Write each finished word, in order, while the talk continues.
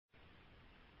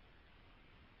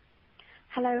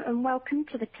Hello, and welcome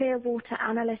to the Clearwater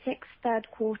Analytics third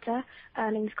quarter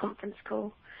earnings conference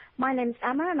call. My name is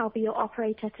Emma, and I'll be your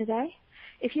operator today.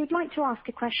 If you'd like to ask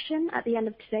a question at the end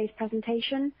of today's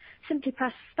presentation, simply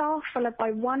press star followed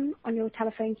by one on your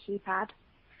telephone keypad.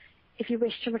 If you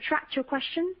wish to retract your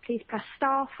question, please press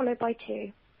star followed by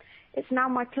two. It's now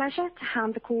my pleasure to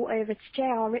hand the call over to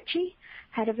J.R. Ritchie,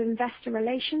 Head of Investor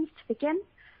Relations, to begin.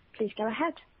 Please go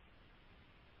ahead.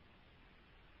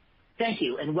 Thank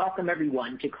you, and welcome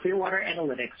everyone to Clearwater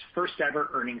Analytics' first ever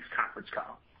earnings conference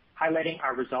call, highlighting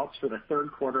our results for the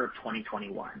third quarter of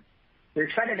 2021. We're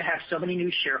excited to have so many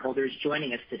new shareholders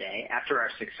joining us today after our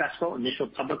successful initial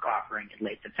public offering in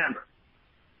late September.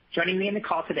 Joining me in the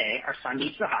call today are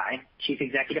Sandeep Sahai, Chief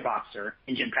Executive Officer,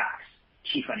 and Jim Cox,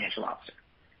 Chief Financial Officer.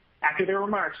 After their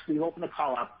remarks, we will open the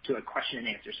call up to a question and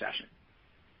answer session.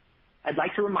 I'd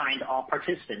like to remind all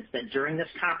participants that during this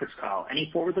conference call, any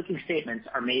forward-looking statements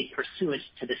are made pursuant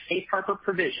to the Safe Harbor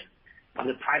provision of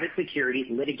the Private Securities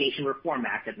Litigation Reform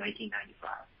Act of 1995.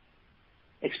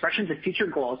 Expressions of future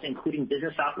goals, including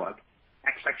business outlook,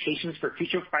 expectations for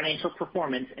future financial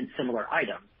performance, and similar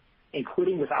items,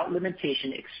 including without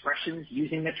limitation expressions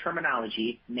using the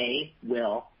terminology may,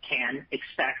 will, can,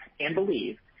 expect, and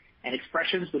believe, and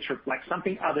expressions which reflect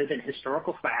something other than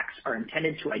historical facts are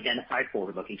intended to identify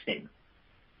forward-looking statements.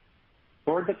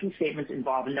 Forward-looking statements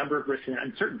involve a number of risks and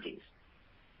uncertainties,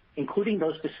 including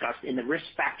those discussed in the Risk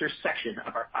Factors section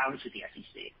of our filings with the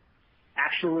SEC.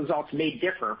 Actual results may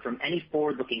differ from any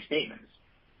forward-looking statements.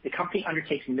 The company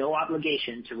undertakes no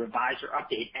obligation to revise or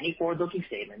update any forward-looking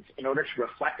statements in order to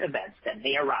reflect events that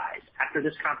may arise after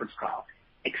this conference call,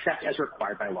 except as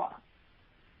required by law.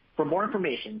 For more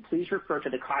information, please refer to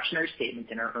the cautionary statements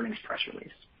in our earnings press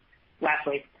release.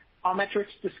 Lastly, all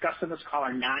metrics discussed on this call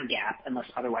are non-GAAP unless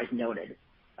otherwise noted.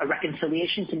 A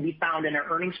reconciliation can be found in our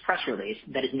earnings press release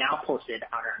that is now posted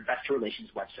on our investor relations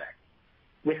website.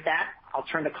 With that, I'll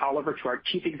turn the call over to our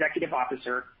Chief Executive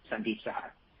Officer, Sandeep Sahai.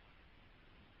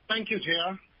 Thank you,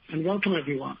 JR, and welcome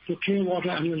everyone to Clearwater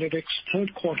Analytics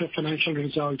third quarter financial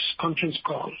results conference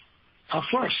call, our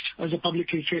first as a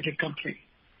publicly traded company.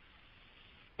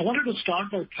 I wanted to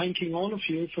start by thanking all of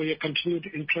you for your continued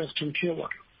interest in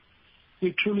Clearwater.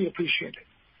 We truly appreciate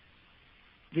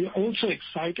it. We are also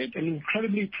excited and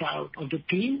incredibly proud of the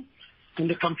team and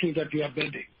the company that we are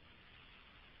building.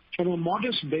 From a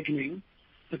modest beginning,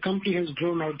 the company has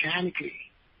grown organically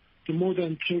to more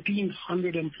than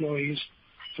 1,300 employees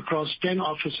across 10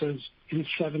 offices in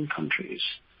 7 countries.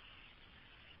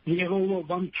 We have over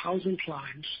 1,000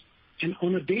 clients, and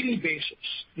on a daily basis,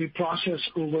 we process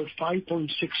over $5.6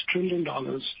 trillion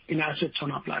in assets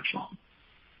on our platform.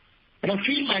 But I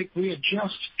feel like we are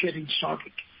just getting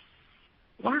started.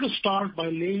 I wanted to start by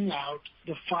laying out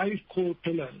the 5 core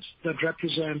pillars that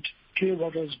represent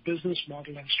Clearwater's business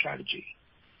model and strategy.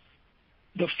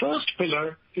 The first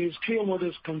pillar is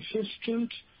Clearwater's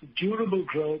consistent, durable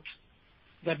growth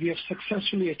that we have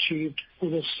successfully achieved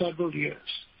over several years.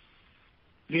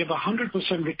 We have a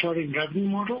 100% recurring revenue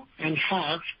model and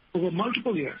have, over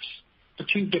multiple years,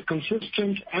 achieved a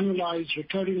consistent annualized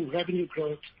recurring revenue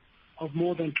growth of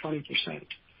more than 20%.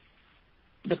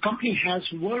 The company has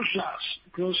world-class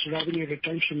gross revenue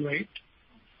retention rate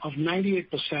of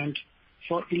 98%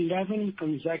 for 11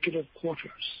 consecutive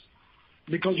quarters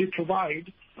because we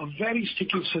provide a very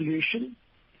sticky solution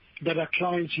that our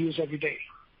clients use every day.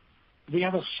 We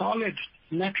have a solid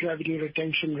net revenue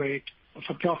retention rate of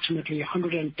approximately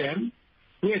 110,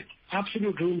 with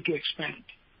absolute room to expand.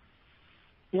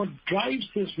 What drives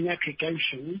this net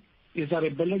retention is our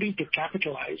ability to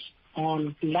capitalize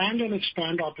on land and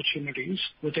expand opportunities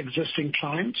with existing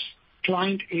clients,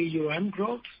 client AUM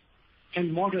growth,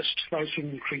 and modest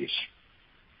pricing increase.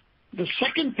 The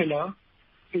second pillar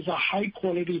is a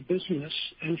high-quality business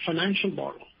and financial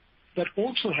model that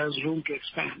also has room to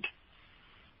expand.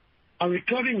 Our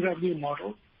recurring revenue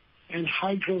model and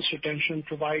high gross retention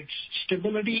provides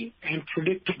stability and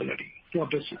predictability to our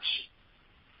business.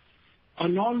 Our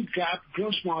non-GAAP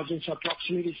gross margins are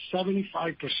approximately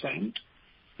 75%,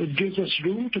 which gives us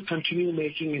room to continue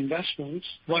making investments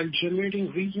while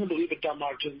generating reasonable EBITDA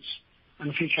margins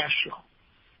and free cash flow.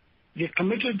 We are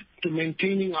committed to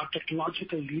maintaining our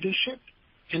technological leadership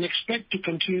and expect to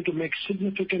continue to make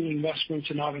significant investments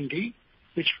in R&D,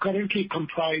 which currently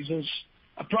comprises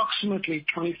approximately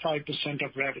 25%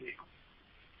 of revenue.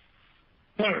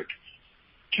 Third,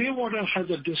 Clearwater has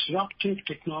a disruptive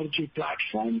technology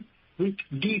platform with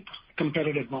deep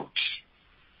competitive moats.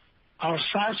 Our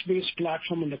SaaS-based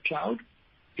platform in the cloud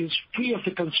is free of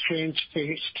the constraints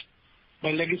faced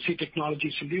by legacy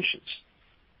technology solutions.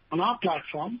 On our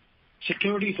platform,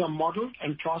 securities are modeled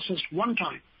and processed one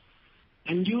time,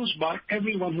 and used by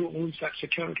everyone who owns that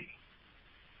security.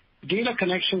 Data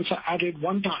connections are added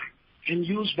one time and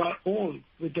used by all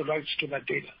with the rights to that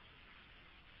data.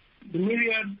 The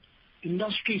myriad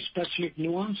industry-specific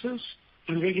nuances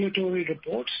and regulatory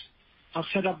reports are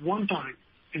set up one time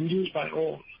and used by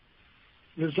all,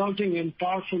 resulting in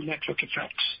powerful network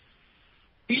effects.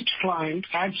 Each client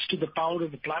adds to the power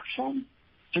of the platform,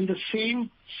 and the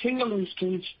same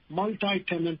single-instance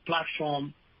multi-tenant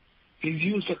platform is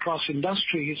used across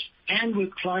industries and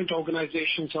with client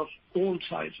organizations of all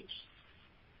sizes.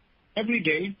 Every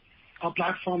day, our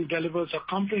platform delivers a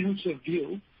comprehensive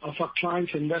view of our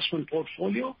client's investment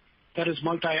portfolio that is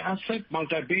multi-asset,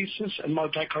 multi-basis, and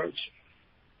multi-currency.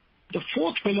 The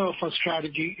fourth pillar of our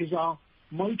strategy is our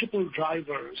multiple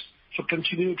drivers for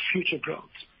continued future growth,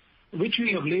 which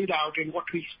we have laid out in what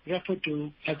we refer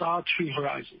to as our three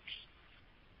horizons.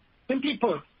 Simply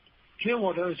put,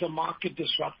 Clearwater is a market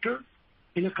disruptor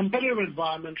in a competitive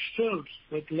environment filled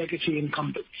with legacy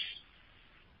incumbents.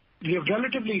 We have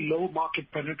relatively low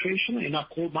market penetration in our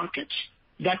core markets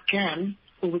that can,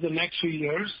 over the next few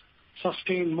years,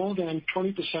 sustain more than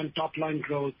 20% top-line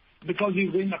growth because we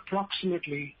win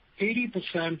approximately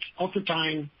 80% of the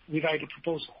time we write a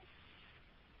proposal.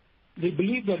 We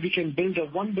believe that we can build a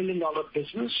 $1 billion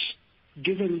business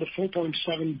given the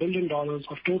 $4.7 billion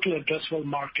of total addressable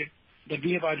market that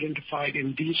we have identified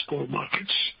in these core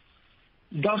markets.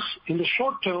 Thus, in the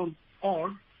short term,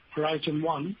 or Horizon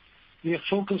 1, we are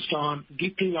focused on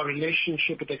deepening our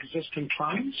relationship with existing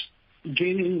clients,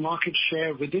 gaining market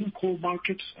share within core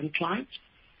markets and clients,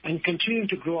 and continuing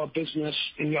to grow our business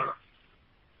in Europe.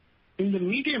 In the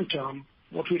medium term,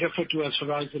 what we refer to as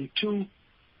Horizon 2,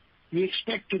 we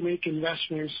expect to make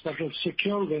investments that will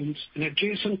secure wins in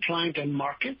adjacent client and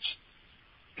markets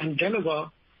and deliver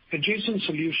adjacent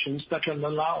solutions that will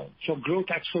allow for growth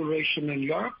acceleration in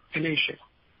Europe and Asia.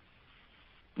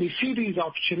 We see these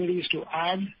opportunities to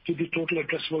add to the total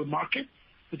addressable market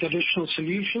with additional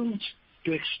solutions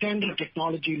to extend our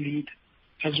technology lead,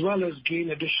 as well as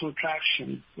gain additional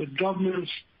traction with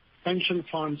governments, pension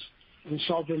funds, and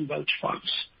sovereign wealth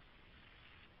funds.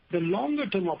 The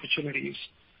longer-term opportunities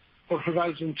for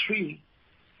Horizon 3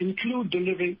 include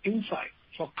delivering insight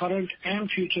for current and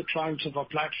future clients of our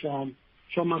platform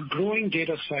from a growing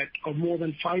data set of more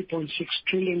than $5.6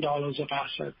 trillion of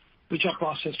assets which are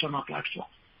processed on our platform.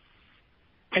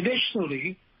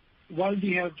 Additionally, while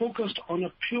we have focused on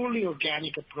a purely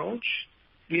organic approach,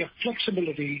 we have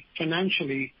flexibility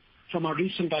financially from our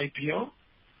recent IPO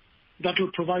that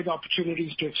will provide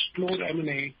opportunities to explore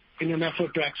M&A in an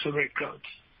effort to accelerate growth.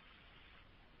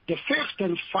 The fifth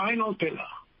and final pillar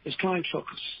is client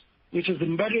focus, which is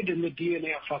embedded in the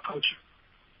DNA of our culture.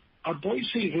 Our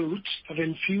Boise roots have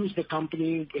infused the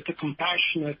company with a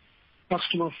compassionate,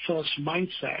 customer-first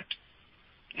mindset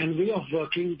and way of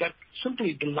working that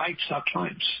simply delights our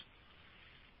clients.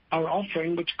 Our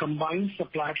offering, which combines the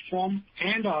platform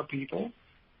and our people,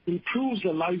 improves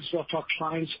the lives of our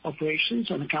clients' operations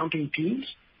and accounting teams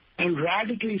and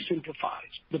radically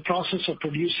simplifies the process of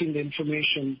producing the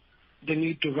information they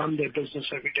need to run their business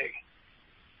every day.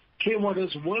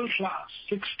 Clearwater's world-class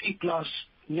 60-plus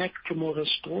Net Promoter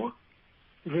Score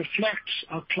reflects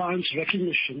our clients'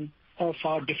 recognition of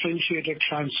our differentiated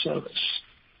client service.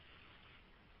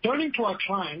 Turning to our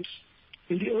clients,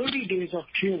 in the early days of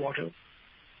Clearwater,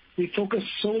 we focused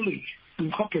solely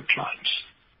on corporate clients,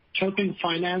 helping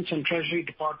finance and treasury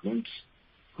departments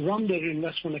run their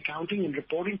investment accounting and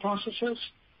reporting processes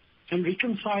and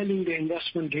reconciling their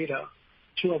investment data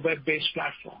to a web-based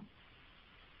platform,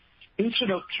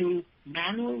 instead of through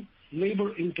manual,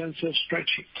 labor-intensive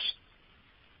spreadsheets.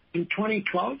 In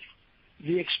 2012,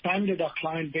 we expanded our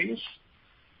client base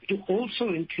to also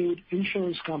include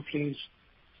insurance companies,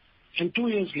 and 2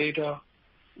 years later,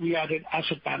 we added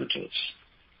asset managers.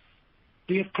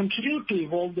 We have continued to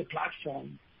evolve the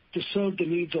platform to serve the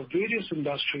needs of various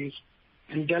industries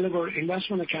and deliver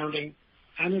investment accounting,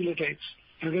 analytics,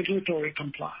 and regulatory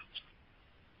compliance.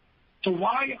 So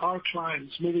why are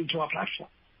clients moving to our platform?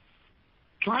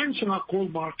 Clients in our core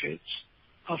markets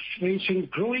are facing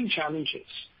growing challenges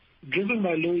driven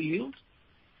by low yield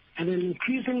and an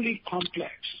increasingly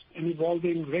complex and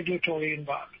evolving regulatory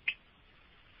environment.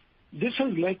 This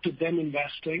has led to them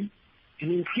investing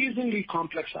in increasingly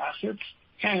complex assets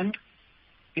and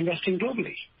investing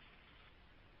globally.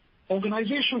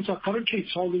 Organizations are currently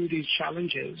solving these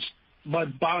challenges by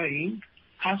buying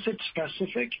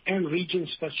asset-specific and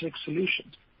region-specific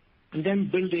solutions, and then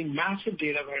building massive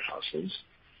data warehouses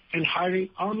and hiring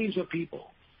armies of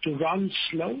people to run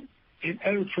slow and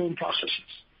error-prone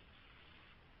processes.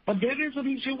 But there is an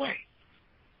easier way.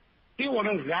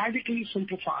 Clearwater radically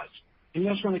simplifies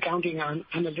investment accounting and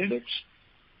analytics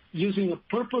using a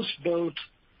purpose-built,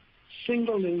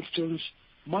 single-instance,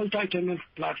 multi-tenant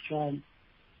platform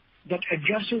that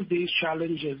addresses these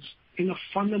challenges in a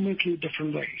fundamentally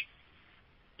different way.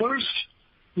 First,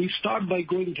 we start by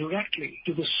going directly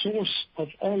to the source of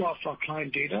all of our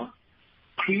client data,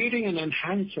 creating and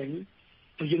enhancing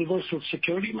a universal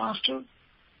security master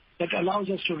that allows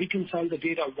us to reconcile the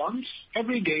data once,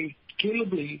 every day,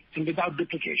 scalably, and without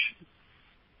duplication.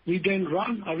 We then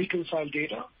run our reconciled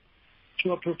data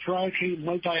to a proprietary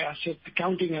multi-asset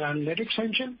accounting and analytics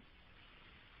engine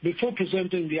before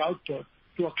presenting the output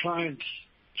to our clients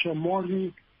through a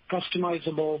modern,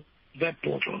 customizable web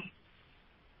portal.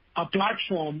 Our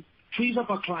platform frees up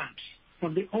our clients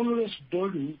from the onerous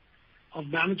burden of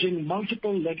managing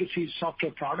multiple legacy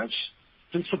software products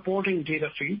and supporting data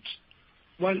feeds,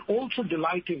 while also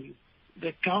delighting the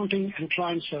accounting and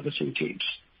client servicing teams.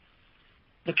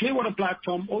 The Clearwater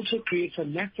platform also creates a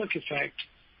network effect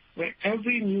where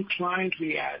every new client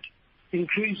we add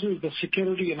increases the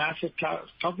security and asset class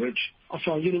coverage of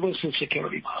our universal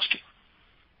security master,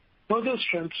 further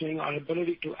strengthening our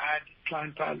ability to add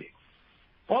client value.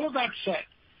 All of that said,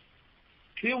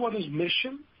 Clearwater's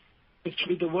mission is to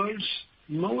be the world's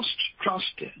most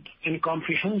trusted and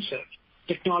comprehensive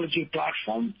technology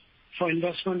platform for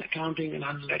investment accounting and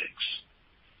analytics.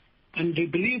 And we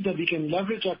believe that we can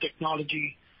leverage our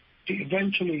technology to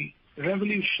eventually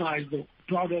revolutionize the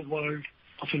broader world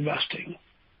of investing.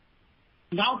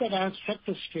 Now that I have set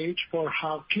the stage for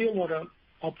how Clearwater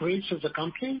operates as a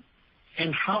company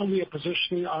and how we are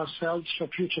positioning ourselves for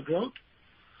future growth,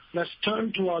 let's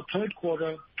turn to our third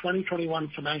quarter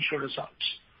 2021 financial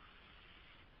results.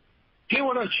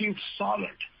 Clearwater achieved solid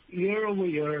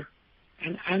year-over-year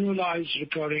and annualized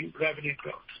recurring revenue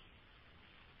growth.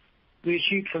 We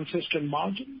achieved consistent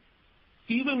margin,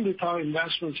 even with our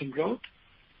investments in growth,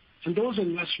 and those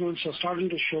investments are starting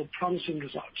to show promising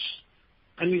results.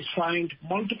 And we signed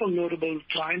multiple notable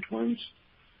client wins,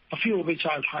 a few of which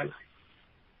I'll highlight.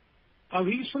 Our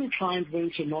recent client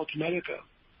wins in North America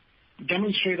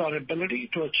demonstrate our ability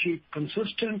to achieve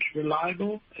consistent,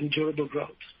 reliable, and durable growth.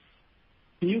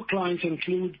 New clients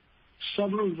include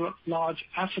several large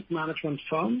asset management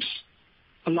firms,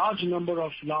 a large number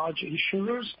of large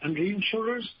insurers and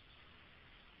reinsurers,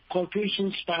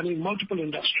 corporations spanning multiple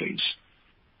industries,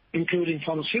 including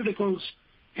pharmaceuticals,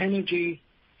 energy,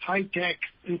 high-tech,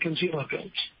 and consumer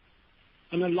goods,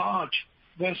 and a large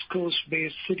West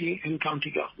Coast-based city and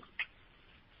county government.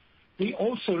 We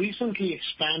also recently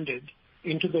expanded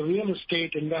into the real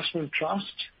estate investment trust,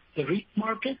 the REIT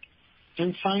market,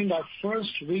 and signed our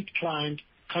first REIT client,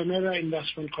 Chimera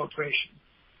Investment Corporation.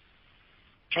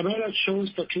 Chimera chose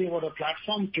the Clearwater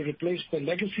platform to replace the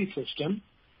legacy system,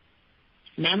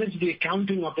 manage the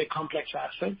accounting of their complex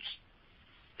assets,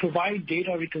 provide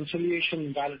data reconciliation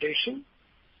and validation,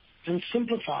 and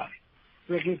simplify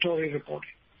regulatory reporting.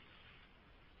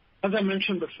 As I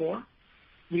mentioned before,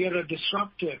 we are a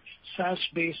disruptive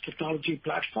SaaS-based technology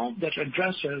platform that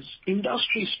addresses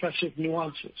industry-specific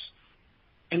nuances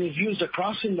and is used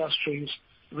across industries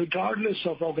regardless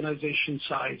of organization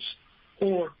size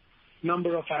or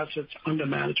number of assets under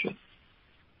management.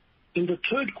 In the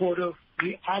third quarter,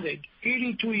 we added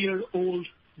 82-year-old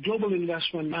global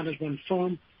investment management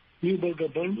firm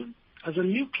Neuberger Berman as a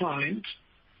new client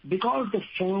because the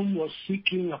firm was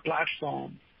seeking a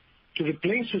platform to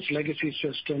replace its legacy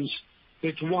systems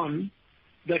with one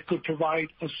that could provide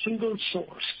a single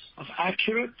source of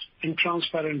accurate and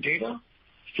transparent data,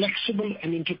 flexible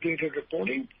and integrated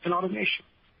reporting, and automation.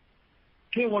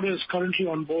 Clearwater is currently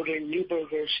onboarding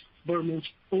Neuberger Berman's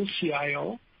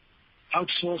OCIO,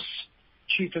 Outsourced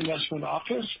Chief Investment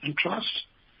Office and Trust,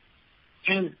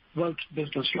 and Wealth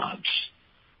Business Labs.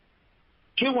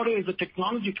 Clearwater is a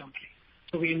technology company,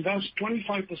 so we invest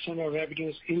 25% of our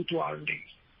revenues into R&D.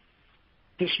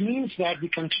 This means that we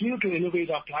continue to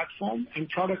innovate our platform and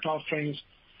product offerings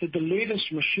with the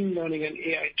latest machine learning and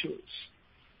AI tools.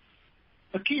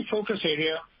 A key focus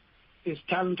area is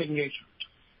talent engagement.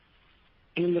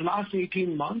 And in the last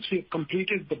 18 months, we have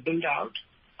completed the build-out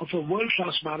of a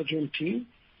world-class management team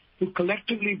who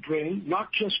collectively bring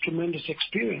not just tremendous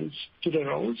experience to their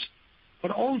roles,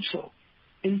 but also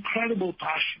incredible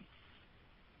passion.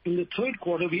 In the third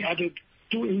quarter, we added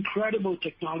 2 incredible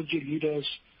technology leaders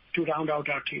to round out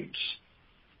our teams.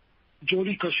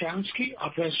 Jody Koshansky,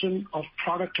 our President of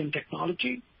Product and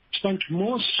Technology, spent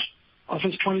most of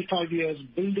his 25 years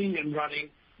building and running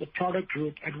the product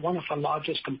group at one of our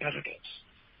largest competitors.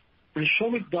 And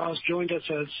Shomik Das joined us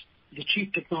as the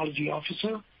Chief Technology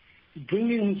Officer,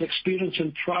 bringing his experience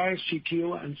in prior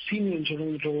CTO and senior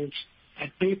engineering roles at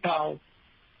PayPal,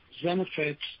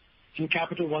 Zenefits, and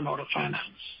Capital One Auto Finance.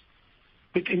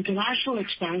 With international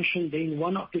expansion being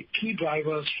one of the key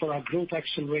drivers for our growth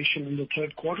acceleration in the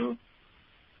third quarter,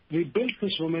 we built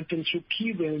this momentum through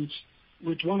key wins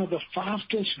with one of the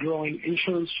fastest-growing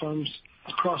insurance firms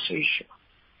across Asia.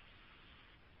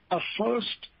 Our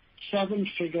first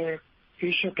seven-figure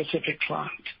Asia-Pacific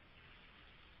client,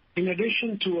 in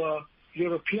addition to a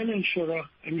European insurer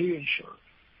and reinsurer,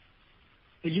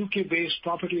 a UK-based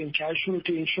property and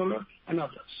casualty insurer, and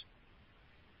others.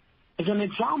 As an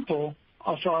example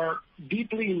of our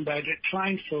deeply embedded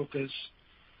client focus,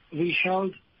 we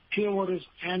held Clearwater's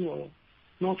annual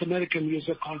North American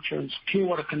user conference,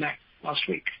 Clearwater Connect, last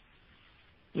week.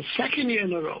 The second year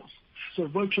in a row, it's a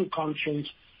virtual conference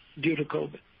due to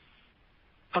COVID.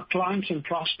 Our clients and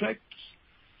prospects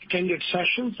attended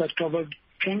sessions that covered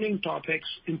trending topics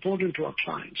important to our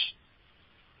clients,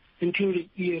 including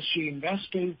ESG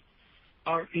investing,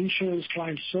 our insurance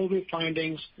client survey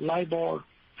findings, LIBOR,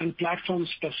 and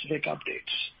platform-specific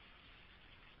updates.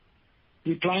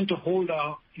 We plan to hold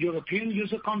our European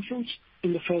user conference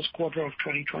in the first quarter of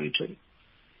 2022.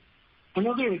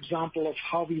 Another example of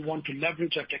how we want to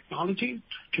leverage our technology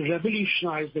to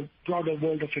revolutionize the broader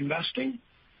world of investing,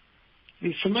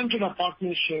 we cemented our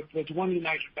partnership with One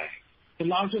United Bank, the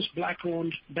largest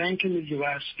Black-owned bank in the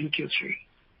U.S., in Q3.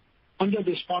 Under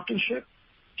this partnership,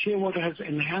 Clearwater has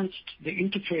enhanced the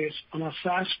interface on our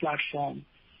SaaS platform,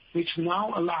 which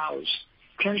now allows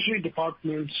treasury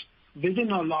departments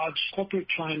within our large corporate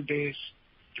client base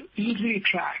to easily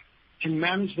track and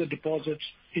manage the deposits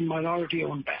in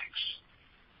minority-owned banks,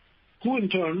 who in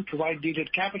turn provide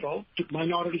needed capital to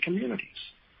minority communities.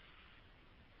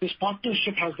 This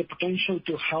partnership has the potential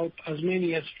to help as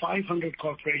many as 500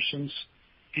 corporations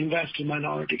invest in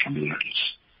minority communities.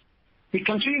 We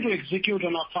continue to execute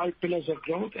on our 5 pillars of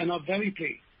growth and are very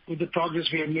pleased with the progress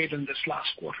we have made in this last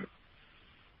quarter.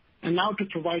 And now, to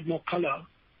provide more color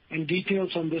and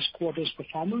details on this quarter's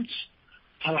performance,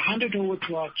 I'll hand it over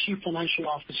to our Chief Financial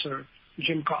Officer,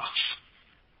 Jim Cox.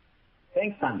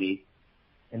 Thanks, Sandeep,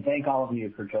 and thank all of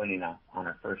you for joining us on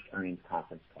our first earnings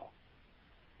conference call.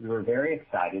 We were very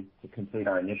excited to complete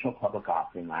our initial public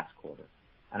offering last quarter,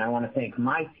 and I want to thank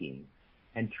my team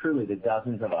and truly the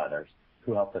dozens of others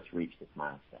who helped us reach this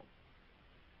milestone.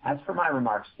 As for my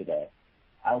remarks today,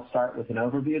 I'll start with an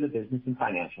overview of the business and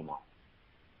financial model,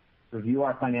 review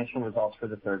our financial results for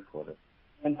the third quarter,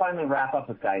 and finally wrap up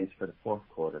with guidance for the fourth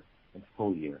quarter and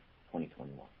full year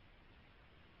 2021.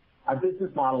 Our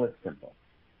business model is simple,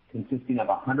 consisting of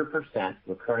a 100%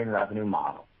 recurring revenue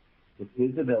model with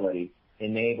visibility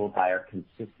enabled by our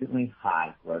consistently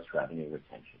high gross revenue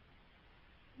retention.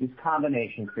 This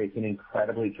combination creates an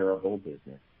incredibly durable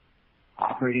business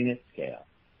operating at scale,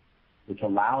 which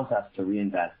allows us to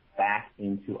reinvest back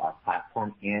into our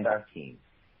platform and our team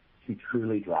to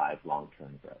truly drive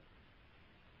long-term growth.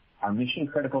 Our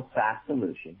mission-critical SaaS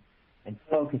solution and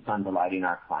focus on delighting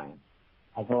our clients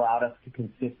has allowed us to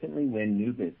consistently win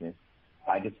new business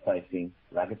by displacing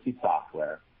legacy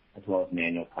software as well as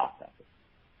manual processes,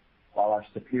 while our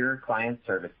superior client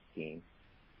service team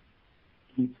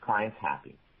keeps clients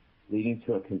happy, leading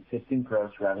to a consistent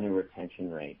gross revenue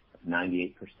retention rate of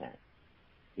 98%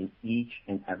 in each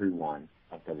and every one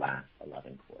of the last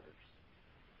 11 quarters.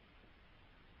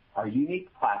 Our unique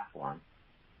platform,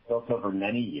 built over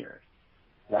many years,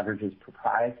 leverages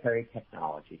proprietary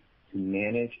technology to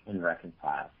manage and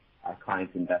reconcile our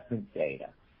clients' investment data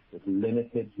with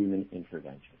limited human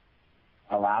intervention,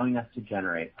 allowing us to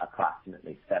generate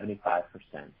approximately 75%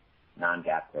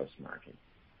 non-GAAP gross margin.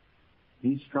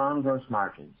 These strong gross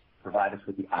margins provide us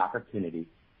with the opportunity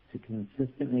to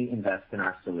consistently invest in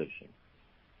our solution,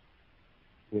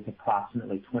 with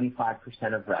approximately 25%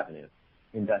 of revenue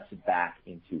invested back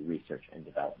into research and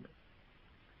development.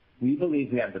 We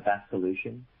believe we have the best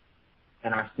solution,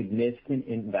 and our significant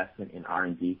investment in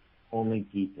R&D only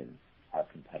deepens our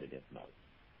competitive moat.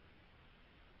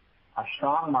 Our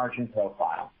strong margin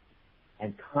profile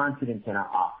and confidence in our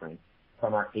offering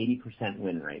from our 80%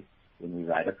 win rate when we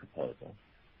write a proposal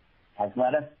has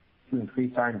led us to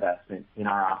increase our investment in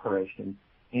our operations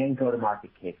and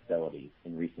go-to-market capabilities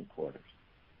in recent quarters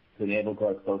to enable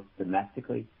growth both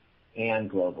domestically and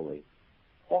globally,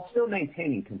 while still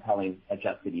maintaining compelling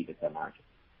adjusted EBITDA margins.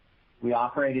 We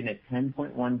operate in a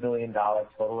 $10.1 billion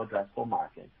total addressable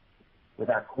market, with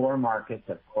our core markets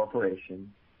of corporations,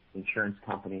 insurance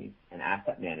companies, and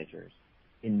asset managers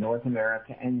in North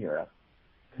America and Europe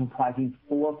comprising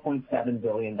 $4.7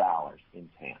 billion in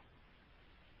TAM.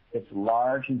 This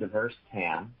large and diverse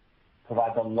TAM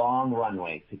provides a long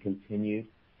runway to continued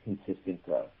consistent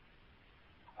growth.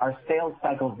 Our sales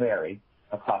cycles vary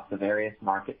across the various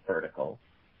market verticals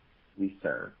we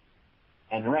serve,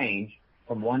 and range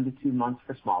from 1 to 2 months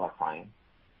for smaller clients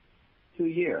to a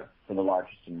year for the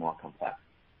largest and more complex.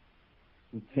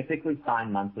 We typically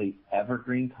sign monthly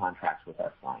evergreen contracts with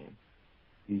our clients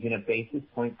using a basis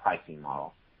point pricing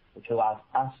model, which allows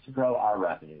us to grow our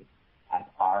revenues as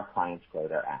our clients grow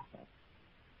their assets.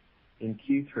 In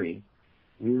Q3,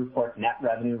 we report net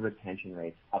revenue retention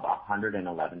rates of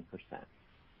 111%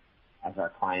 as our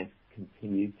clients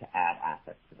continue to add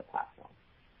assets to the platform.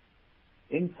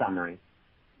 In summary,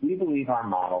 we believe our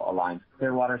model aligns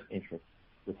Clearwater's interests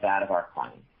with that of our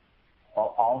clients,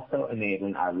 while also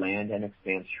enabling our land and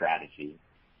expand strategy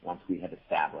once we have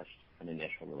established an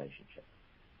initial relationship.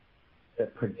 The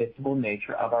predictable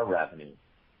nature of our revenue,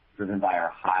 driven by our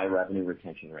high revenue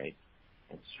retention rates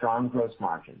and strong gross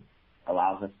margins,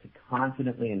 allows us to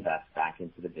confidently invest back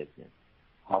into the business,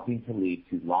 helping to lead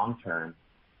to long-term,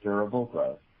 durable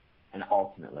growth and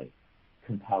ultimately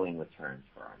compelling returns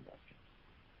for our investors.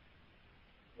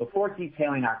 Before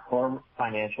detailing our core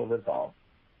financial results,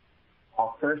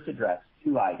 I'll first address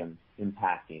 2 items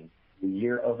impacting the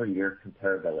year-over-year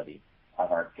comparability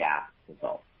of our GAAP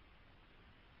results.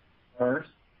 First,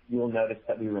 you will notice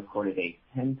that we recorded a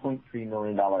 $10.3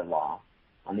 million loss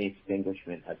on the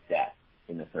extinguishment of debt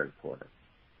in the third quarter,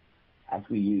 as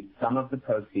we used some of the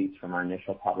proceeds from our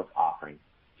initial public offering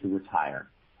to retire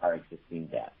our existing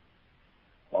debt,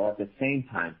 while at the same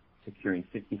time securing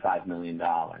 $55 million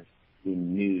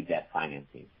in new debt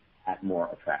financing at more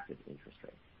attractive interest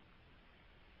rates.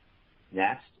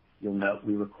 Next, you'll note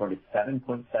we recorded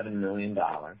 $7.7 million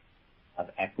of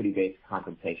equity-based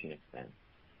compensation expense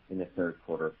in the third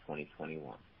quarter of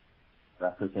 2021,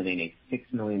 representing a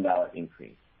 $6 million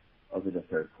increase over the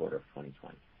third quarter of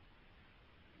 2020.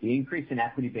 The increase in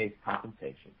equity-based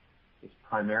compensation is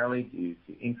primarily due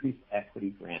to increased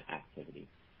equity grant activity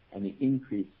and the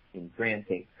increase in grant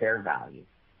date fair value,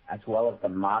 as well as the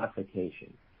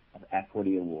modification of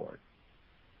equity awards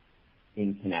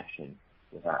in connection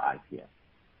with our IPO.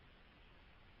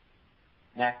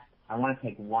 Next, I want to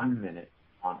take 1 minute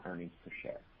on earnings per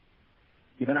share.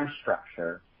 Given our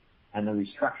structure and the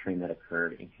restructuring that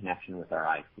occurred in connection with our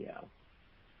IPO,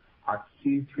 our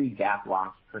Q3 GAAP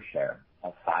loss per share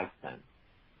of 5 cents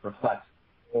reflects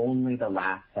only the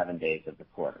last 7 days of the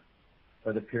quarter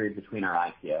for the period between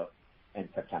our IPO and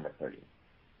September 30th.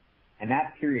 And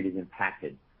that period is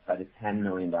impacted by the $10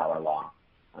 million loss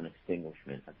on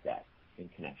extinguishment of debt in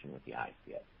connection with the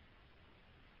IPO.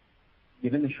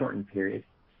 Given the shortened period,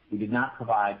 we did not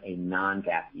provide a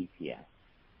non-GAAP EPS.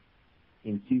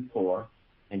 In Q4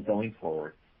 and going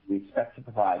forward, we expect to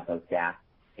provide both GAAP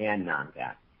and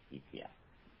non-GAAP EPS.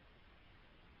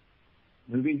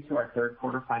 Moving to our third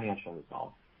quarter financial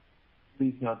results,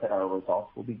 please note that our results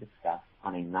will be discussed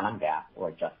on a non-GAAP or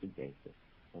adjusted basis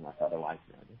unless otherwise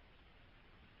noted.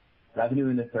 Revenue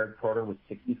in the third quarter was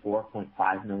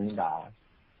 $64.5 million,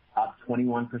 up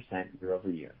 21% year over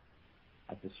year,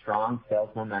 as the strong sales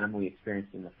momentum we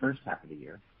experienced in the first half of the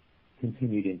year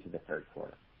continued into the third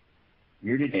quarter.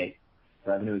 Year to date,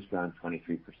 revenue has grown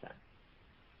 23%.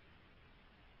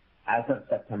 As of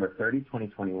September 30,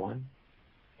 2021,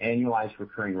 annualized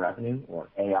recurring revenue, or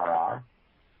ARR,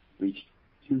 reached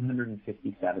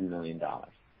 $257 million,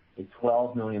 a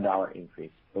 $12 million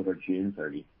increase over June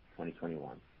 30,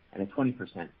 2021, and a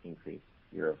 20% increase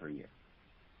year over year.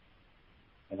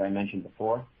 As I mentioned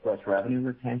before, gross revenue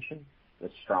retention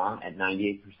was strong at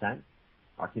 98%,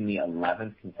 marking the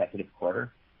 11th consecutive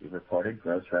quarter we've reported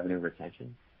gross revenue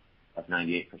retention of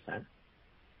 98%.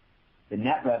 The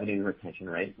net revenue retention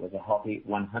rate was a healthy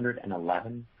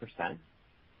 111%,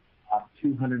 up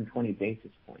 220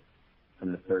 basis points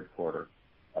from the third quarter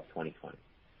of 2020.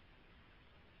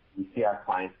 We see our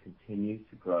clients continue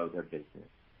to grow their business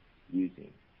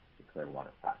using the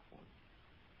Clearwater platform.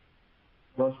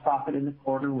 Gross profit in the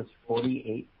quarter was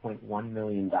 $48.1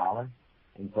 million,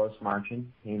 and gross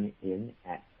margin came in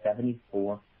at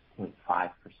 74.5%,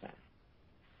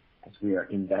 as we are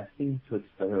investing to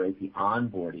accelerate the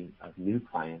onboarding of new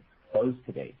clients closed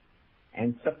to date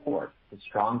and support the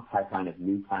strong pipeline of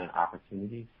new client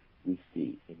opportunities we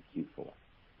see in Q4.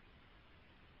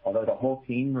 Although the whole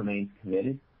team remains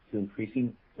committed to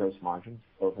increasing gross margins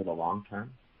over the long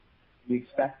term, we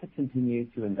expect to continue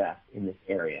to invest in this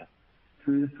area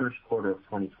through the first quarter of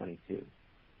 2022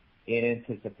 in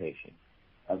anticipation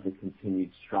of the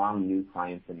continued strong new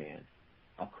client demand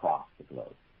across the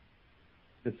globe.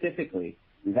 Specifically,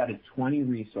 we've added 20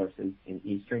 resources in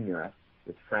Eastern Europe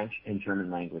with French and German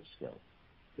language skills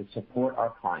to support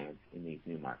our clients in these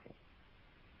new markets.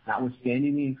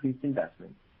 Notwithstanding the increased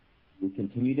investment, we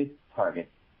continue to target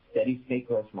steady state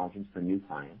gross margins for new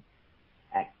clients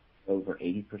at over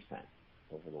 80%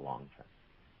 over the long term.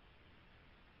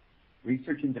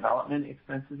 Research and development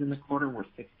expenses in the quarter were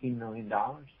 $16 million,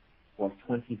 or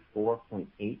 24.8%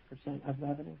 of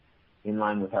revenue, in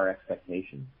line with our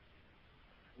expectations.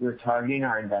 We're targeting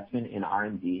our investment in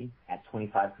R&D at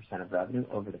 25% of revenue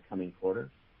over the coming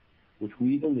quarters, which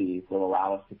we believe will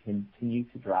allow us to continue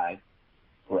to drive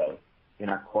growth in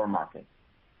our core markets,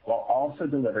 while also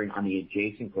delivering on the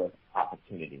adjacent growth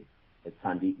opportunities that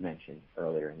Sandeep mentioned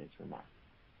earlier in his remarks.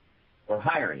 We're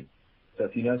hiring, so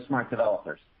if you know smart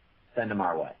developers, send them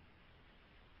our way.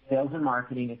 Sales and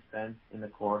marketing expense in the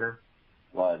quarter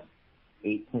was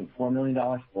 $8.4 million,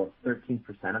 or 13%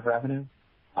 of revenue,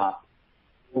 up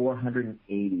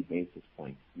 480 basis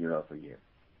points year over year.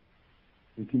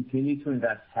 We continue to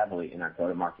invest heavily in our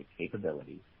go-to-market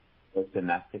capabilities, both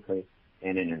domestically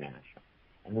and internationally,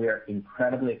 and we are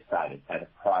incredibly excited by the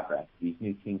progress these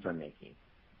new teams are making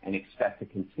and expect to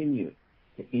continue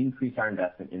to increase our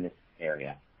investment in this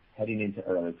area heading into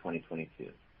early 2022,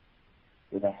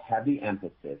 with a heavy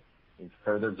emphasis in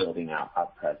further building out our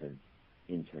presence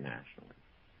internationally.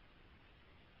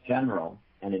 General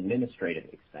and administrative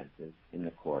expenses in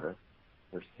the quarter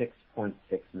were $6.6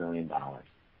 million,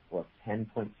 or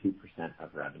 10.2% of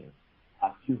revenue,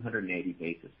 up 280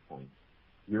 basis points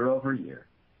year over year,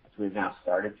 as we've now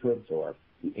started to absorb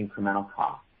the incremental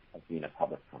cost of being a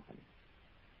public company.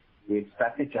 We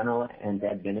expect that general and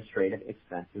administrative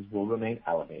expenses will remain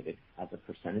elevated as a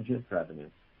percentage of revenue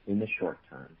in the short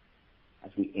term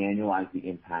as we annualize the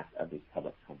impact of these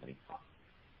public company costs.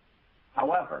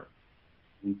 However,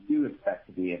 we do expect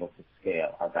to be able to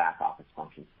scale our back office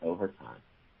functions over time,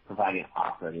 providing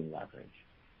operating leverage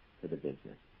to the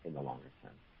business in the longer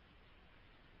term.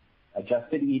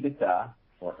 Adjusted EBITDA,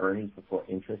 or earnings before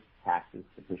interest, taxes,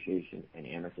 depreciation, and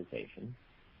amortization,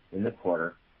 in the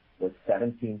quarter was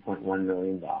 $17.1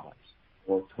 million,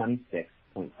 or 26.5%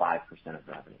 of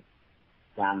revenue,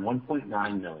 down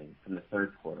 $1.9 million from the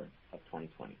third quarter of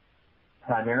 2020,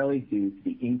 primarily due to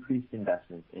the increased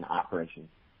investments in operations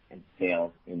and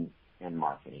sales and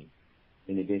marketing,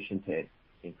 in addition to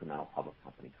incremental public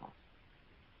company costs.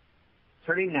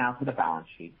 Turning now to the balance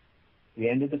sheet, we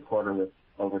ended the quarter with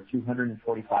over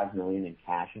 $245 million in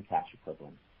cash and cash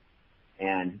equivalents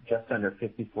and just under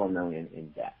 $54 million in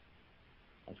debt,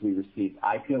 as we received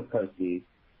IPO proceeds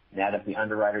net of the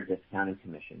underwriter discount and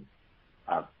commission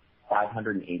of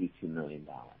 $582 million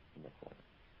in the quarter.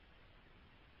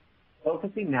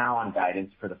 Focusing now on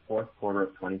guidance for the fourth quarter of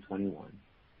 2021,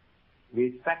 we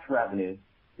expect revenue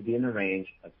to be in the range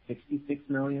of $66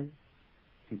 million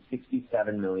to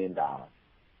 $67 million,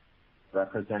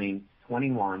 representing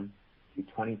 21 to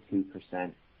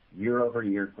 22%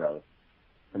 year-over-year growth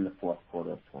from the fourth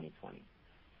quarter of 2020.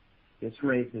 This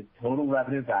raises total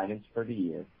revenue guidance for the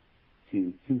year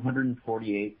to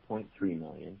 $248.3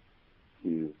 million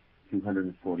to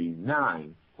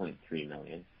 $249.3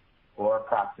 million, or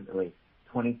approximately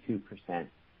 22%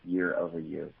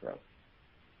 year-over-year growth.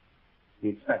 We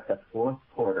expect the fourth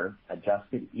quarter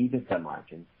adjusted EBITDA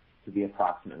margin to be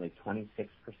approximately 26%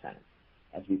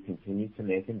 as we continue to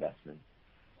make investments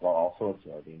while also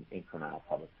absorbing incremental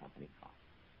public company costs.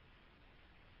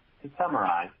 To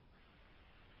summarize,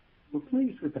 we're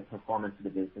pleased with the performance of the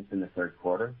business in the third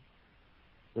quarter.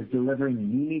 We're delivering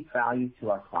unique value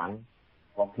to our clients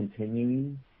while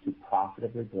continuing to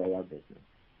profitably grow our business.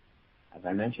 As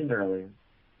I mentioned earlier,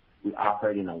 we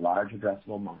operate in a large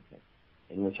addressable market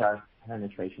in which our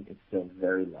penetration is still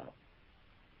very low.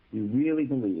 We really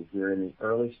believe we're in the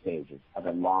early stages of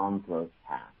a long growth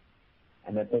path,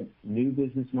 and that the new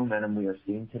business momentum we are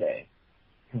seeing today,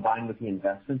 combined with the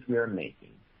investments we are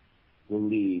making, will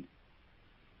lead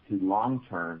to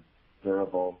long-term,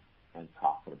 durable, and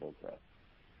profitable growth.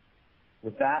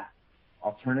 With that,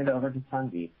 I'll turn it over to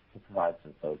Sandeep to provide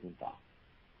some closing thoughts.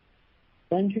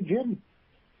 Thank you, Jim.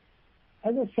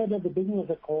 As I said at the beginning of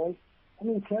the call, I'm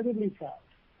incredibly proud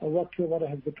of what Clearwater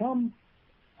has become,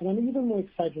 and I'm even more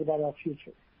excited about our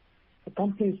future. The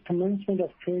company's commencement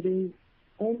of trading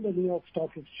on the New York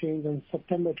Stock Exchange on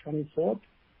September 24th,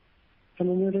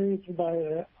 commemorated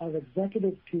by our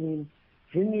executive team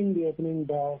ringing the opening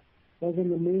bell, was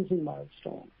an amazing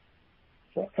milestone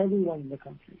for everyone in the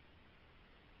company.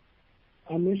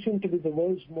 Our mission to be the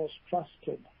world's most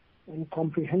trusted and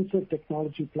comprehensive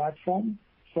technology platform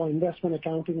for investment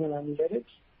accounting and analytics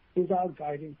is our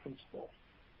guiding principle.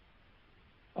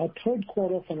 Our third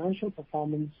quarter financial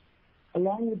performance,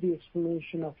 along with the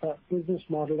explanation of our business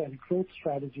model and growth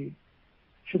strategy,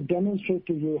 should demonstrate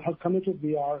to you how committed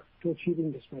we are to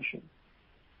achieving this mission.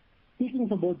 Speaking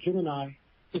for both Jim and I,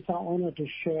 it's our honor to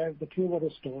share the Clearwater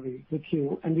story with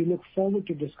you, and we look forward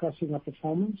to discussing our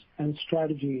performance and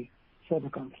strategy for the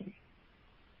company.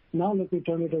 Now let me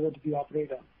turn it over to the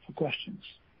operator for for questions.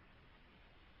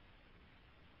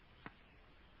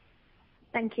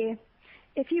 Thank you.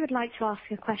 If you would like to ask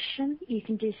a question, you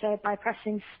can do so by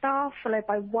pressing star followed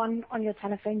by 1 on your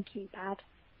telephone keypad.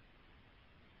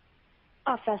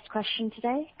 Our first question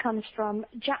today comes from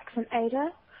Jackson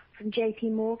Ader from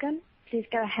JP Morgan. Please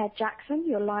go ahead, Jackson.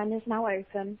 Your line is now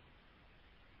open.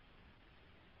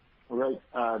 All right.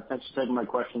 Thanks for taking my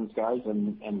questions, guys,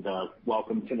 and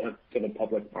welcome to the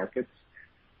public markets.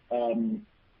 The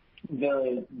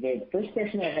first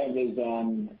question I have is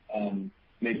on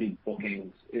maybe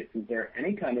bookings. Is there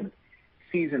any kind of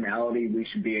seasonality we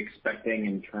should be expecting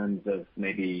in terms of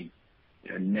maybe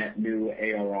net new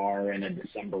ARR in a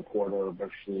December quarter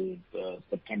versus the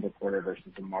September quarter versus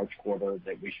the March quarter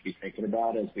that we should be thinking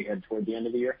about as we head toward the end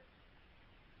of the year?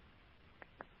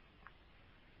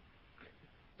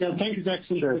 Yeah, thank you,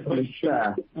 Jackson. Sure. For the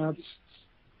question.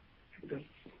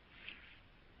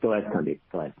 Go ahead, Sandeep.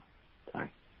 Go ahead.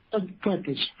 Sorry. Go ahead,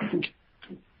 please.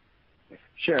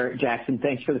 Sure, Jackson.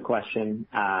 Thanks for the question.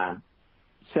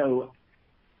 So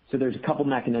there's a couple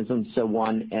mechanisms. So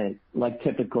one, like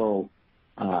typical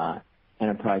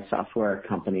enterprise software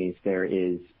companies, there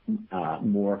is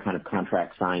more kind of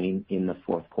contract signing in the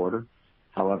fourth quarter.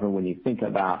 However, when you think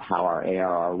about how our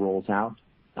ARR rolls out,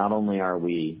 not only are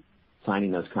we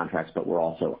signing those contracts, but we're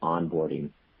also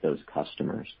onboarding those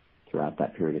customers throughout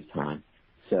that period of time.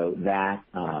 So that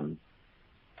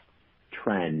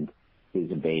trend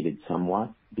is abated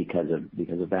somewhat because of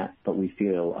that, but we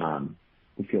feel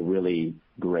really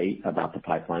great about the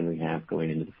pipeline we have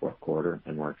going into the fourth quarter,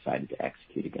 and we're excited to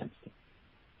execute against it.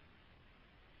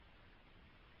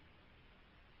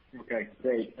 Okay,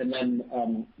 great. And then,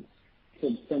 so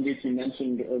Sandeep, you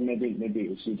mentioned, or maybe it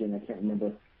was Sujin, I can't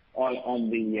remember, on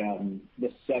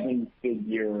the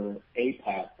 7-figure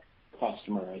APAC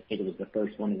customer. I think it was the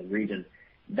first one in the region.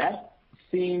 That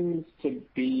seems to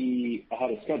be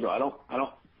ahead of schedule. I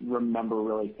don't remember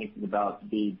really thinking about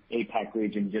the APAC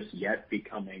region just yet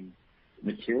becoming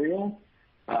material.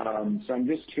 So I'm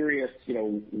just curious,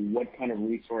 what kind of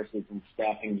resources and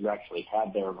staffing you actually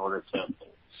have there in order to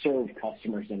serve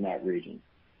customers in that region.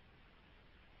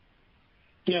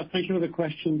 Yeah, thank you for the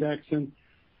question, Jackson.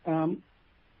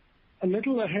 A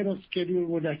little ahead of schedule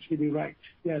would actually be right.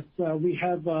 Yes, we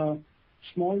have a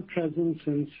small presence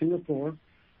in Singapore,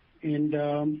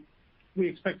 and we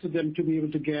expected them to be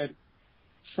able to get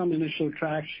some initial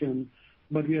traction,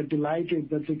 but we are delighted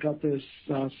that we got this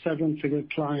 7-figure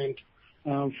client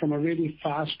from a really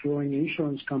fast-growing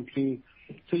insurance company.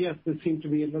 So yes, they seem to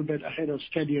be a little bit ahead of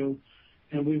schedule,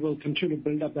 and we will continue to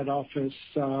build up that office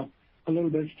a little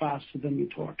bit faster than we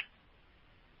thought.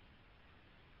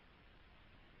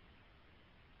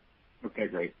 Okay,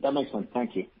 great. That makes sense.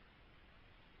 Thank you.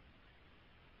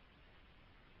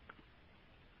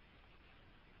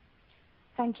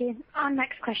 Thank you. Our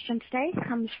next question today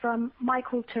comes from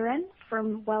Michael Turrin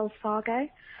from Wells Fargo.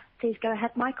 Please go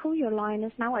ahead, Michael. Your line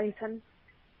is now open.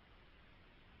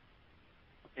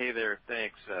 Hey there.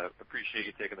 Thanks. Appreciate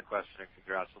you taking the question, and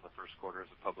congrats on the first quarter as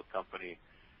a public company.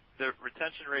 The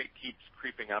retention rate keeps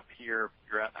creeping up here.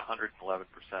 You're at 111%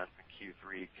 in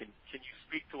Q3. Can you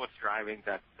speak to what's driving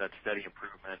that steady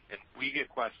improvement? And we get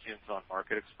questions on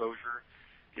market exposure,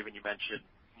 given you mentioned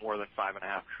more than $5.5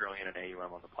 trillion in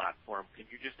AUM on the platform. Can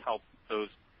you just help those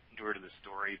newer to the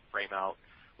story frame out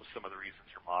with some of the reasons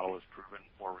your model has proven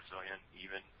more resilient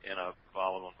even in a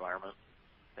volatile environment?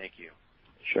 Thank you.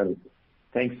 Sure.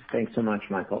 Thanks so much,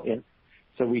 Michael. Yeah.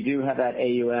 So we do have that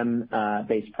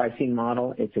AUM-based pricing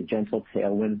model. It's a gentle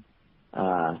tailwind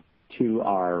to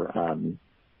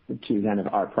kind of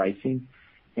our pricing.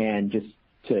 And just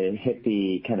to hit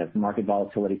the kind of market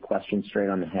volatility question straight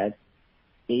on the head,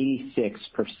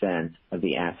 86% of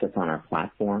the assets on our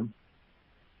platform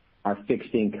are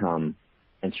fixed income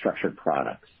and structured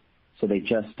products. So they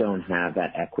just don't have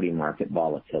that equity market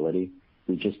volatility.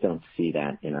 We just don't see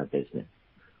that in our business.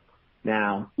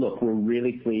 Now, look, we're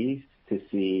really pleased to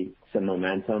see some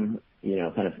momentum.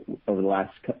 Kind of over the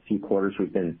last few quarters,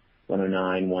 we've been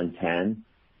 109, 110.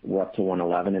 We're up to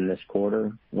 111 in this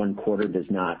quarter. One quarter does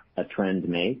not a trend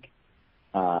make.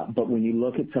 But when you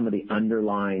look at some of the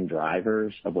underlying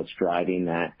drivers of what's driving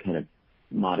that kind of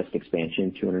modest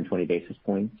expansion, 220 basis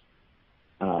points,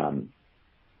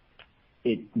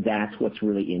 that's what's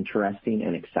really interesting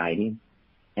and exciting.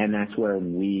 And that's where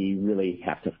we really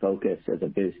have to focus as a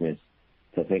business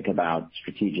to think about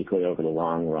strategically over the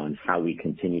long run how we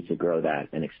continue to grow that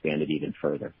and expand it even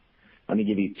further. Let me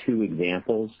give you 2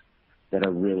 examples that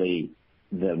are really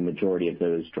the majority of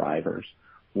those drivers.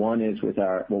 One is with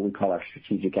what we call our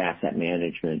strategic asset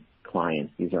management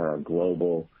clients. These are our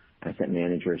global asset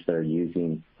managers that are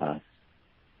using us.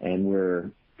 And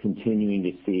we're continuing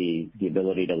to see the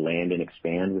ability to land and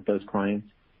expand with those clients.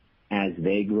 As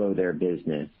they grow their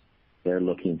business, they're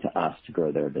looking to us to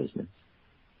grow their business.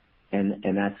 And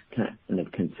that's kind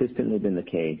of consistently been the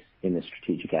case in the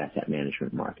strategic asset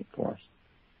management market for us.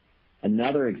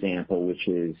 Another example, which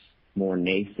is more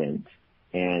nascent,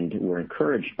 and we're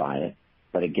encouraged by it,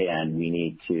 but again, we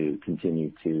need to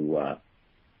continue to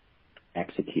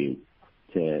execute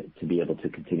to be able to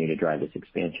continue to drive this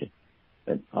expansion.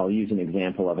 But I'll use an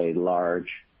example of a large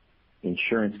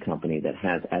insurance company that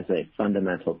has as a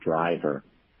fundamental driver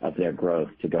of their growth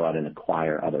to go out and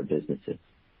acquire other businesses.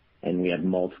 And we have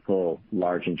multiple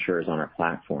large insurers on our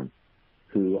platform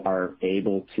who are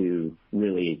able to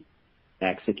really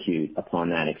execute upon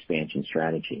that expansion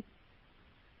strategy.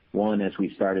 One, as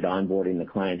we started onboarding, the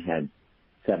client had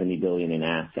 $70 billion in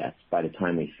assets. By the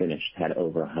time we finished, had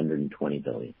over $120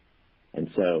 billion.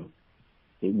 And so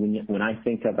when I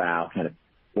think about kind of,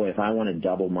 boy, if I want to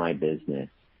double my business,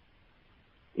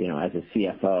 as a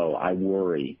CFO, I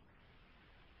worry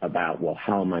about, well,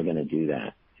 how am I going to do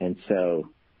that? And so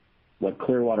what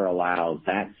Clearwater allows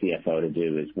that CFO to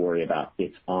do is worry about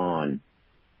it's on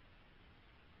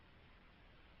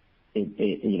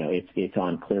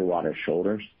Clearwater's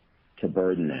shoulders to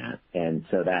burden that. And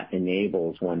so that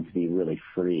enables one to be really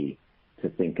free to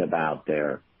think about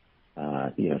their,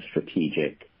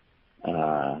 strategic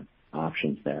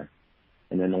options there.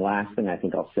 And then the last thing I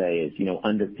think I'll say is,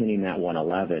 underpinning that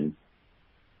 111,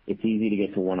 it's easy to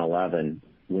get to 111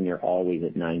 when you're always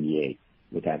at 98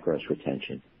 with that gross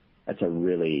retention. That's a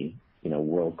really,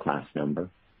 world-class number.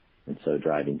 And so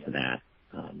driving to that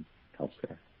helps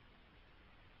there.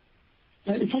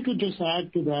 If I could just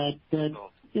add to that,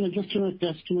 just a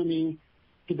testimony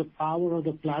to the power of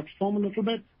the platform a little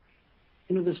bit.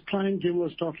 This client Jim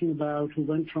was talking about who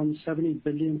went from 70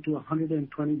 billion to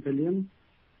 120 billion,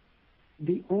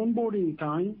 the onboarding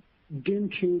time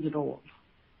didn't change at all.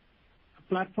 The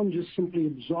platform just simply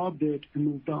absorbed it and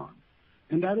moved on.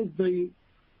 And that is the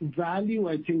value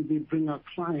I think we bring our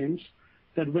clients,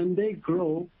 that when they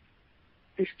grow,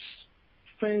 it's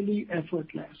fairly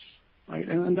effortless, right?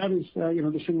 And that is,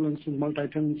 the single instance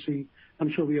multi-tenancy I'm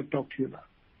sure we have talked to you about.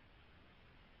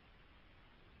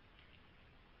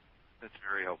 That's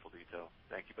very helpful detail.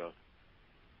 Thank you both.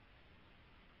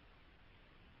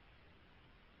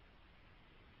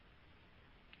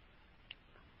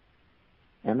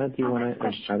 Emma, do you want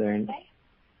to? Are there any?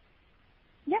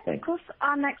 Yep, of course.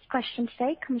 Our next question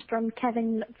today comes from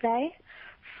Kevin McVeigh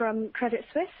from Credit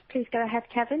Suisse. Please go ahead,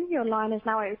 Kevin. Your line is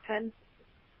now open.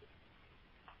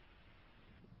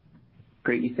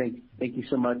 Great. Thank you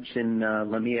so much, and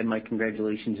let me add my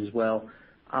congratulations as well.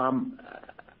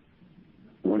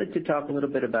 Wanted to talk a little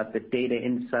bit about the data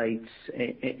insights,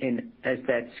 and as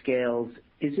that scales,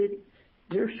 is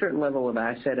there a certain level of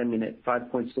asset? I mean, at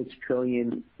 $5.6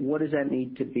 trillion, what does that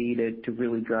need to be to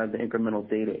really drive the incremental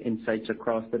data insights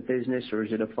across the business, or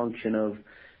is it a function of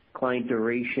client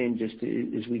duration, just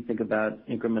as we think about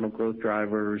incremental growth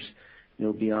drivers,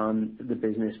 beyond the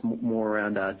business, more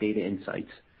around data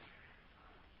insights?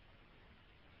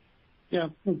 Yeah.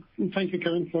 Thank you,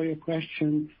 Kevin, for your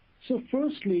question. So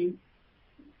firstly,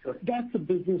 that's the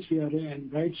business we are in,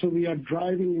 right? So we are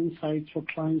driving insights for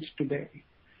clients today.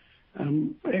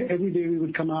 Every day we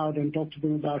would come out and talk to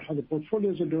them about how the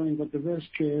portfolios are doing, what the risk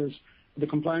is, what the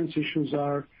compliance issues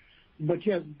are. But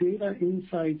yes, data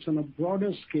insights on a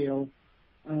broader scale,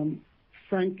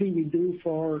 frankly, we do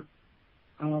for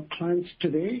clients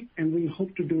today, and we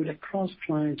hope to do it across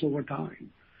clients over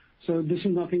time. So this is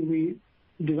nothing we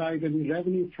derive any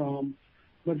revenue from,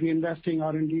 but we're investing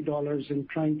R&D dollars in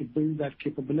trying to build that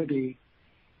capability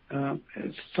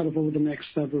sort of over the next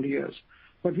several years.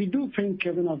 But we do think,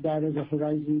 Kevin, of that as a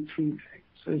Horizon 3 thing.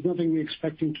 So there's nothing we're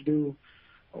expecting to do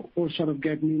or sort of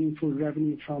get meaningful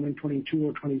revenue from in 22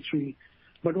 or 23.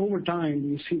 But over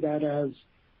time, we see that as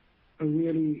a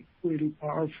really, really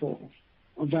powerful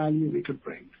value we could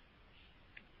bring.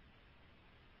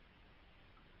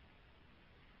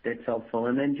 That's helpful.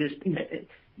 And then just,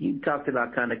 you talked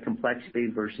about kind of complexity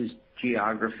versus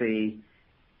geography.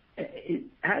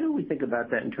 How do we think about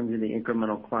that in terms of the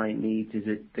incremental client needs? Is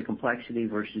it the complexity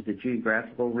versus the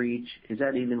geographical reach? Is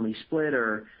that evenly split,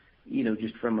 or,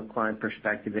 just from a client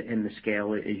perspective in the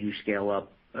scale as you scale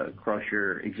up across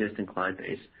your existing client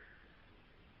base?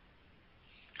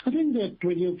 I think that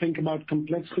when you think about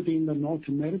complexity in the North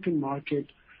American market,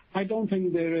 I don't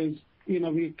think there is,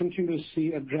 we continue to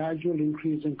see a gradual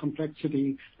increase in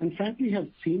complexity, and frankly have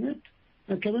seen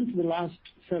it, Kevin, for the last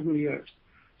several years.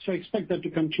 So I expect that to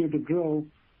continue to grow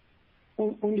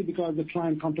only because the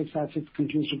client complex assets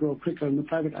continues to grow quicker than the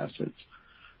private assets.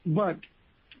 But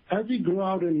as we grow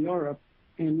out in Europe,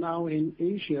 and now in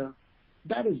Asia,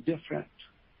 that is different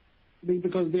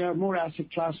because there are more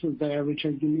asset classes there which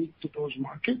are unique to those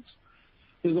markets.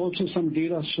 There's also some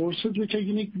data sources which are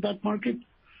unique to that market.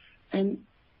 And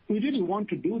we really want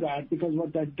to do that because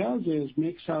what that does is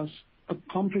makes us a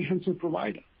comprehensive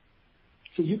provider.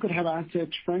 So you could have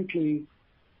assets, frankly,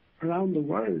 around the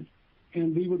world,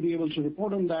 and we would be able to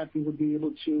report on that. We would be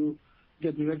able to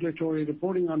get the regulatory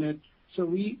reporting on it. So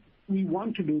we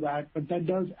want to do that, but that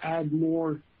does add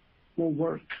more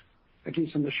work, at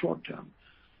least in the short term.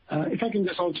 If I can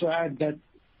just also add that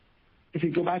if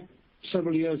you go back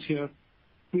several years here,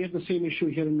 we had the same issue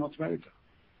here in North America.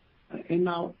 And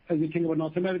now, as we think about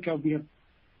North America, we have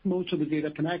most of the data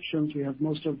connections, we have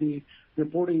most of the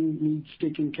reporting needs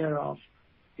taken care of,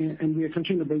 and we are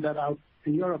continuing to build that out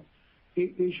in Europe.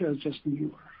 Asia is just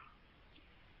newer.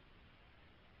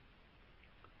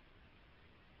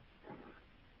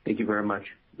 Thank you very much.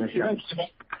 Nice job.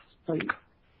 Thank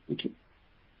you.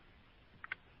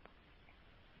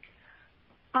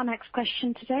 Our next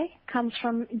question today comes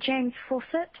from James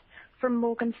Faucette from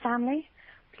Morgan Stanley.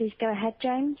 Please go ahead,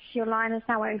 James. Your line is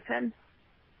now open.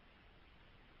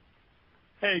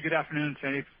 Hey, good afternoon,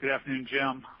 Sandeep. Good afternoon,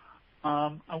 Jim.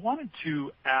 I wanted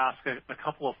to ask a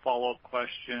couple of follow-up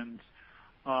questions.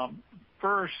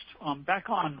 First, back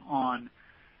on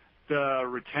the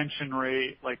retention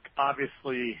rate, like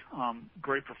obviously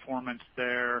great performance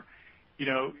there,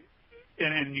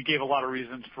 and you gave a lot of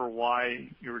reasons for why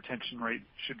your retention rate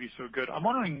should be so good. I'm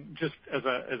wondering, just as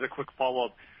a quick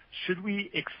follow-up, should we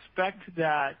expect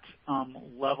that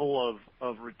level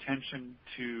of retention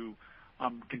to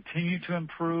continue to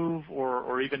improve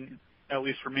or even at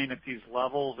least remain at these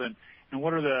levels? And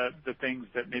what are the things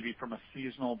that maybe from a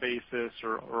seasonal basis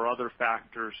or other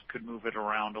factors could move it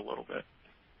around a little bit?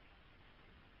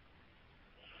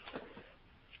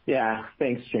 Yeah,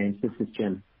 thanks, James. This is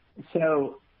Jim.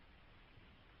 So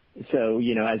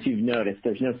as you've noticed,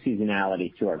 there's no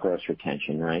seasonality to our gross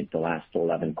retention, right? The last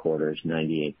 11 quarters,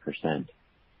 98%.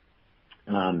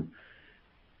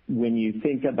 When you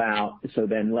think about, so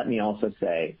then let me also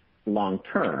say long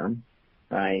term,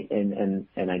 right? And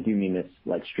I do mean this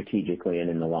like strategically and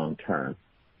in the long term.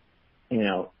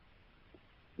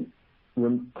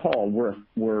 Recall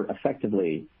we're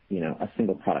effectively, a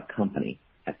single product company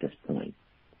at this point.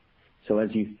 So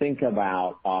as you think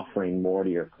about offering more to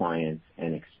your clients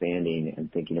and expanding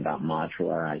and thinking about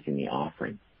modularizing the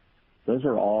offering, those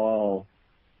are all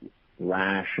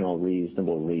rational,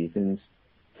 reasonable reasons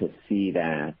to see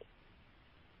that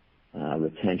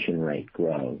retention rate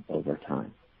grow over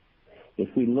time.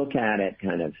 If we look at it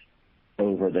kind of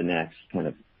over the next kind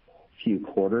of few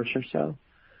quarters or so,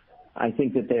 I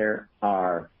think that there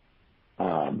are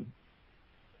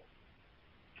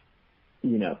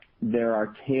there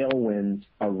are tailwinds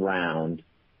around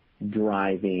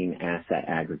driving asset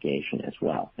aggregation as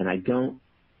well. And I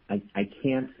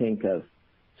can't think of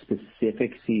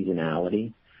specific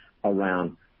seasonality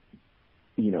around,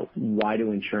 why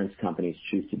do insurance companies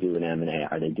choose to do an M&A?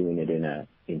 Are they doing it in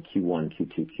Q1,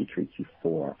 Q2, Q3,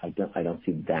 Q4? I don't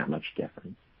see that much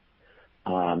difference.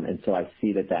 And so I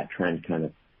see that trend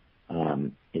kind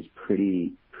of is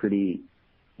pretty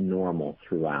normal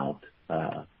throughout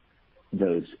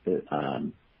those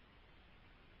kind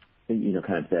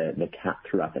of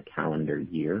throughout the calendar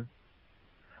year.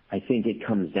 I think it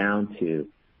comes down to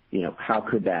how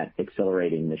could that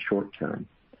accelerate in the short term?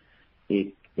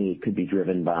 It could be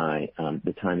driven by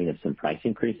the timing of some price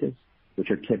increases, which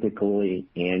are typically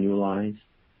annualized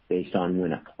based on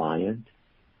when a client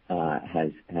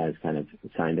has kind of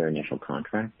signed their initial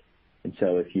contract. And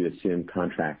so if you assume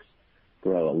contracts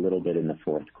grow a little bit in the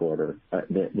fourth quarter,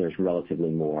 there's relatively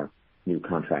more new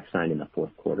contracts signed in the fourth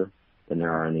quarter than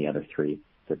there are in the other three.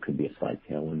 There could be a slight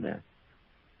tailwind there.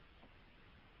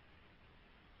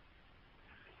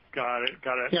 Got it.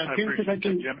 Yeah, I appreciate that,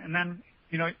 Jim. And then,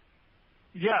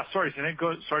 yeah, sorry,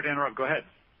 Sandeep. Sorry to interrupt. Go ahead.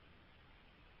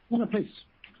 No, please.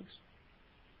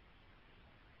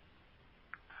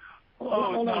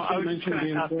 Oh, no, I was just going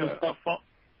to ask a follow-up.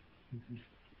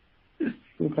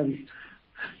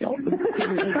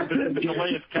 The delay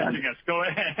is catching us. Go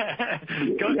ahead.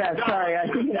 Yeah, sorry. I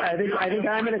think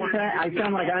I'm in I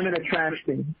sound like I'm in a trash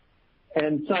can.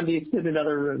 And Sandeep's in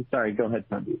another room. Sorry, go ahead,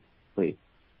 Sandeep, please.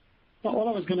 Well, all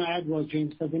I was going to add was,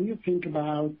 James, that when you think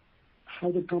about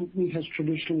how the company has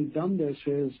traditionally done this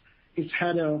is it's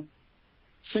had a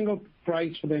single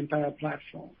price for the entire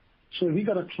platform. So if we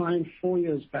got a client 4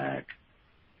 years back,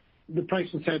 the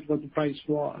price was set what the price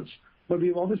was. But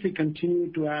we've obviously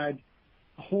continued to add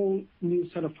a whole new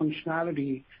set of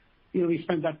functionality. We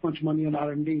spent that much money on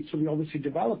R&D, so we obviously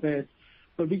develop it,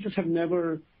 but we just have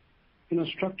never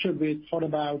structured way, thought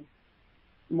about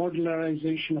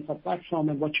modularization of a platform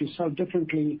and what you sell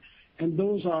differently, and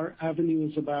those are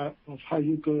avenues of how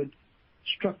you could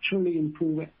structurally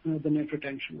improve the net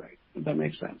retention rate, if that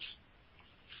makes sense.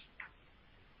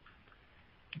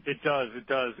 It does.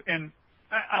 And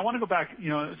I want to go back,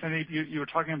 Sandeep, you were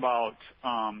talking about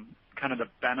kind of the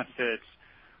benefits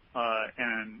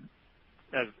and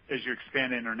as you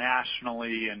expand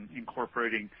internationally and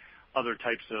incorporating other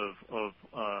types of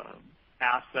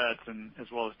assets and as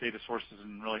well as data sources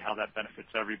and really how that benefits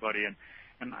everybody.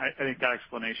 And I think that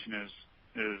explanation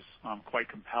is quite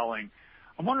compelling.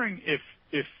 I'm wondering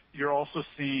if you're also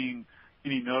seeing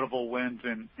any notable wins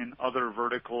in other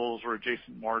verticals or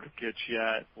adjacent markets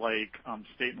yet, like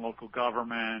state and local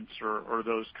governments or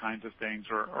those kinds of things,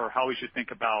 or how we should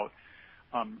think about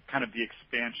kind of the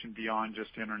expansion beyond just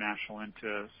international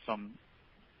into some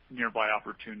nearby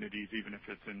opportunities, even if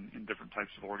it's in different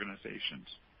types of organizations.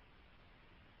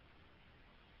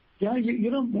 Yeah,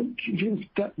 James,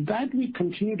 that we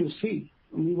continue to see.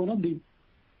 I mean,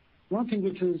 one thing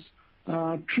which is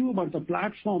true about the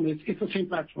platform is it's the same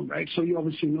platform, right? So you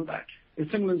obviously know that. It's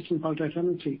single instance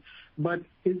multi-tenancy. But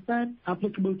is that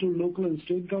applicable to local and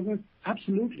state government?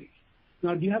 Absolutely.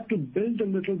 Now, do you have to build a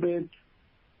little bit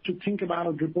to think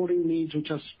about reporting needs which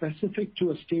are specific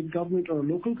to a state government or a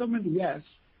local government? Yes.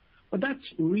 But that's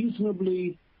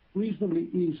reasonably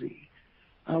easy.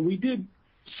 We did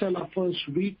sell our first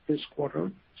REIT this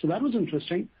quarter, so that was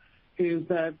interesting, is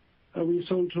that we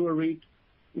sold to a REIT.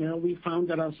 We found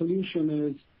that our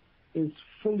solution is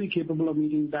fully capable of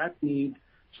meeting that need.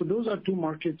 So those are two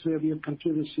markets where we should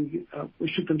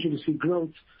continue to see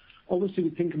growth. Obviously, we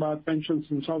think about pensions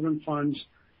and sovereign funds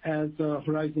as a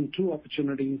Horizon 2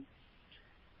 opportunity.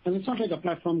 And it's not like a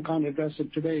platform can't address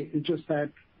it today. It's just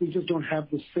that we just don't have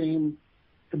the same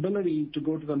ability to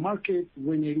go to the market,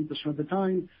 win 80% of the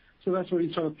time. So that's why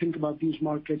we sort of think about these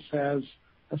markets as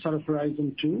a sort of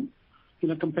Horizon 2,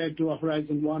 compared to a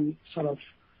Horizon 1 sort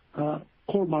of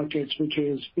core markets, which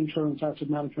is insurance, asset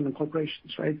management, and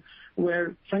corporations, right?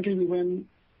 Where, frankly, we win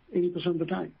 80% of the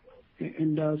time.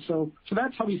 And so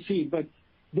that's how we see it. But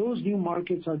those new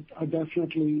markets are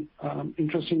definitely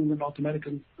interesting in the North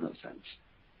American sense.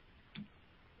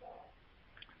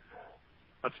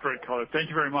 That's great color. Thank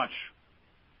you very much.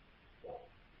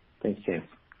 Thanks, James.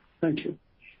 Thank you.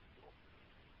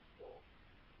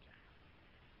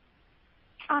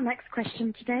 Our next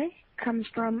question today comes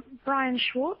from Brian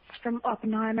Schwartz from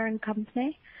Oppenheimer &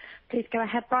 Company. Please go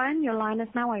ahead, Brian. Your line is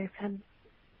now open.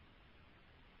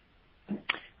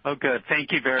 Oh, good.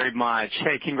 Thank you very much.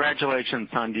 Hey, congratulations,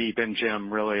 Sandeep and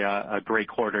Jim. Really a great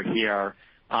quarter here.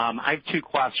 I have two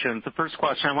questions. The first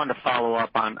question I wanted to follow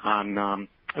up on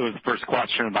it was the first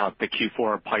question about the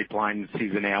Q4 pipeline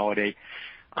seasonality.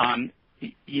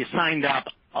 You signed up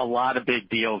a lot of big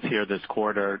deals here this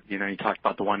quarter. You talked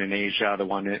about the one in Asia, the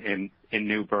one in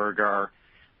Neuberger.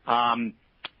 Can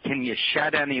you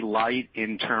shed any light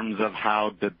in terms of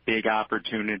how the big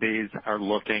opportunities are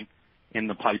looking in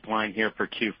the pipeline here for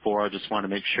Q4? I just want to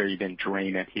make sure you didn't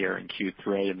drain it here in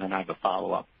Q3, and then I have a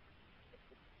follow-up.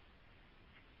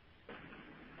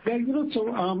 Yeah,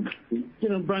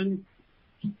 Brian,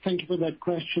 thank you for that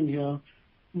question here.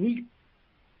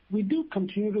 We do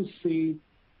continue to see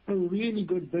a really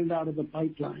good build out of the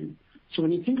pipeline. So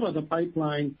when you think about the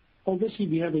pipeline, obviously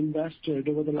we have invested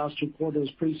over the last 2 quarters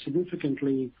pretty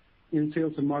significantly in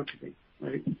sales and marketing,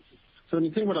 right? So when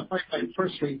you think about the pipeline,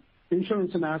 firstly,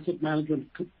 insurance and asset management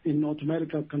in North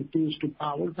America continues to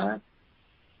power that.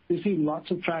 We see lots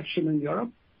of traction in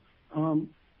Europe.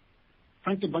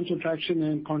 Frankly, a bunch of traction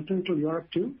in continental Europe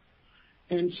too.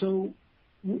 And so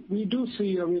we do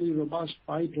see a really robust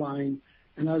pipeline.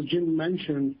 And as Jim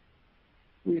mentioned,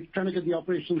 we're trying to get the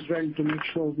operations ready to make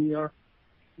sure we are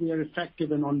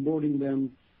effective in onboarding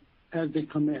them as they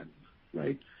come in,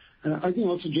 right? I think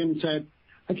also Jim said,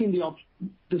 I think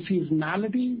the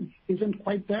seasonality isn't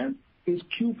quite there. Is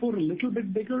Q4 a little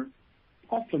bit bigger?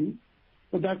 Often,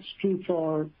 but that's true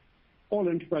for all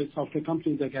enterprise software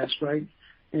companies, I guess, right?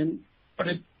 But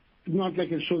it's not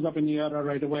like it shows up in the ARR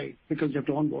right away because you have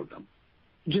to onboard them.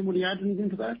 Jim, would you add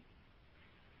anything to that?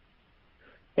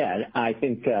 Yeah, I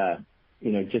think,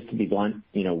 just to be blunt,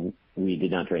 we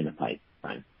did not drain the pipe,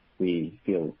 Brian. We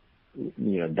feel,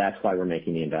 that's why we're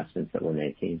making the investments that we're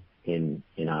making in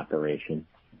operation.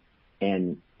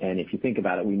 And if you think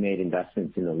about it, we made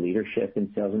investments in the leadership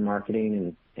in sales and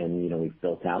marketing, and we've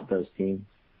built out those teams.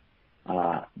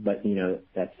 But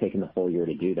that's taken the whole year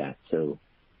to do that. So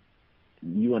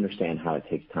you understand how it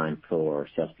takes time for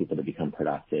salespeople to become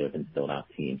productive and build out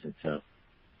teams. And so,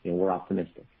 we're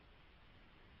optimistic.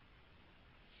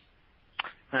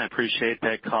 I appreciate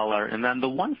that color. And then the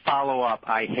one follow-up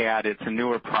I had, it's a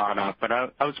newer product, but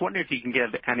I was wondering if you can give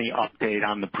any update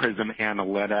on the Prism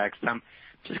Analytics. I'm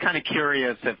just kind of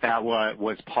curious if that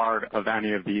was part of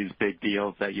any of these big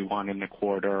deals that you won in the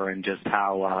quarter, and just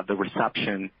how the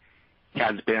reception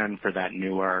has been for that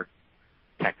newer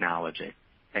technology.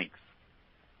 Thanks.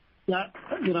 Yeah.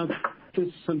 This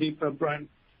is Sandeep, Brian.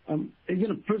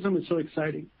 Prism is so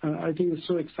exciting. I think it's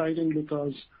so exciting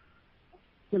because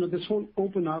this whole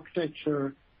open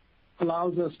architecture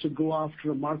allows us to go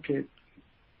after a market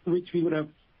which would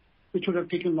have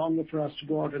taken longer for us to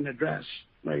go out and address,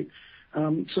 right?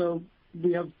 So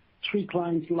we have 3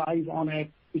 clients live on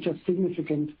it, which are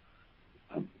significant.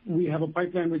 We have a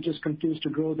pipeline which just continues to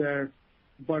grow there,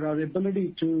 but our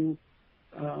ability to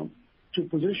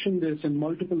position this in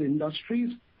multiple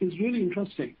industries is really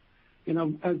interesting.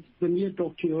 As when we had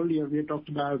talked to you earlier, we had talked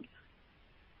about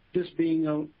this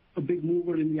being a big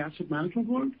mover in the asset management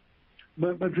world.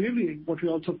 But really what we're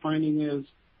also finding is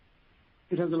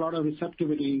it has a lot of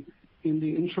receptivity in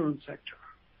the insurance sector.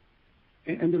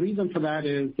 And the reason for that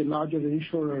is the larger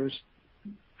insurers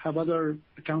have other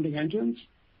accounting engines,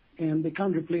 and they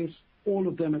can't replace all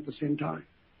of them at the same time.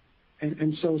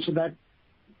 And so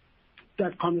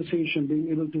that conversation, being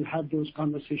able to have those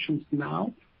conversations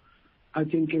now, I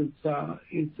think is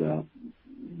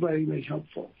very, very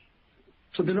helpful.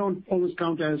 So they don't always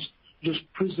count as just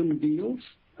Prism deals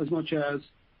as much as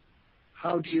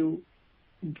how do you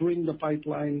bring the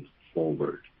pipeline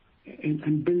forward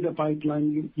and build a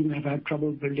pipeline you may have had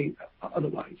trouble building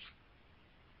otherwise.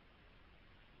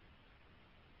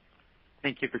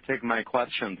 Thank you for taking my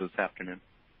questions this afternoon.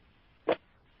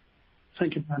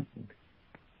 Thank you, Brian.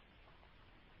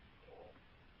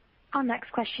 Our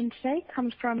next question today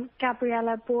comes from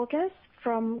Gabriela Borges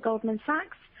from Goldman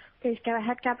Sachs. Please go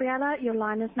ahead, Gabriela. Your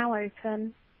line is now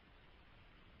open.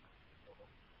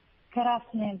 Good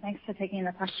afternoon. Thanks for taking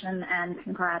the question, and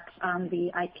congrats on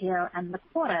the IPO and the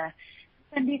quarter.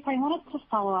 Sandeep, I wanted to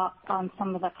follow up on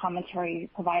some of the commentary you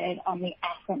provided on the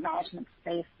asset management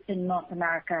space in North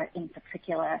America in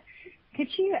particular. Could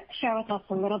you share with us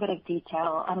a little bit of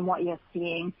detail on what you're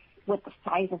seeing with the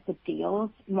size of the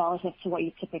deals relative to what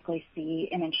you typically see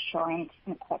in insurance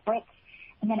and corporates?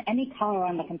 And then any color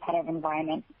on the competitive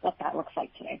environment, what that looks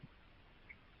like today.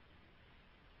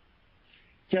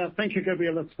 Yeah, thank you,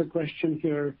 Gabriela. That's the question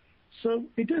here. So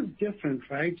it is different,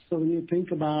 right? So when you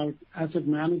think about asset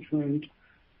management,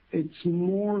 it's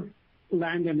more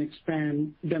land and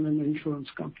expand than an insurance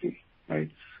company,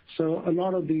 right? So a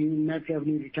lot of the net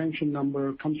revenue retention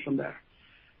number comes from there.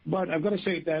 But I've got to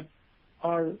say that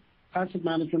our asset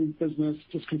management business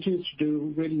just continues to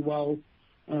do really well,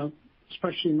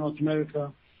 especially in North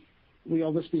America. We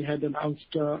obviously had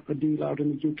announced a deal out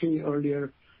in the UK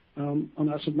earlier on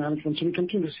asset management, so we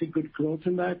continue to see good growth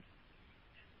in that.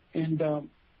 And the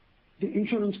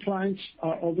insurance clients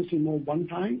are obviously more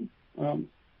one-time,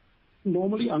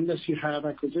 normally, unless you have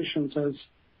acquisitions,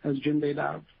 as Jim laid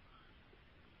out.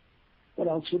 What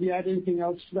else? Would you add anything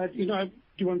else to that? Do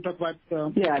you want to talk about?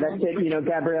 Yeah, that's it.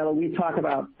 Gabriela, we talk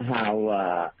about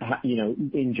how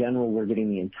in general we're getting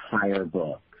the entire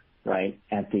book, right,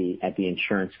 at the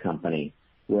insurance company,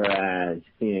 whereas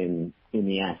in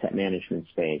the asset management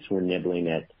space we're nibbling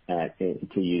at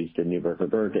to use the Neuberger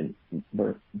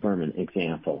Berman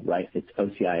example, right? It's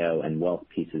OCIO and wealth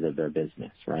pieces of their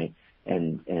business, right?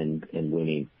 And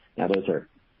winning. Now those are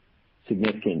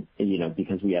significant,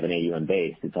 because we have an AUM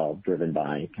base. It's all driven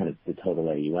by kind of the total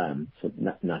AUM. So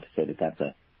not to say that that's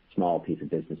a small piece of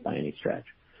business by any stretch,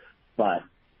 but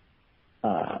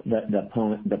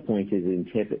the point is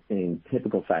in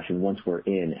typical fashion. Once we're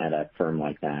in at a firm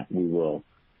like that, we will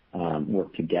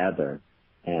work together,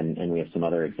 and we have some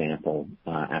other example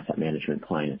asset management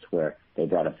clients where they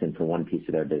brought us in for one piece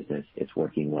of their business. It's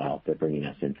working well. They're bringing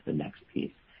us into the next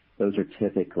piece. Those are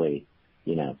typically,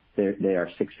 they are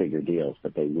 6-figure deals,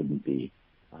 but they wouldn't be,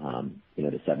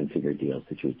 the 7-figure deals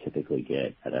that you would typically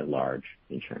get at a large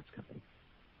insurance company.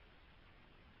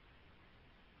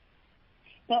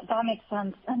 That makes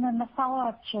sense. And then the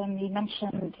follow-up, Jim, you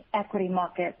mentioned equity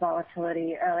market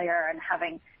volatility earlier and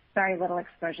having very little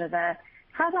exposure there.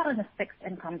 How about on the fixed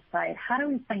income side? How do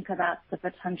we think about the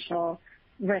potential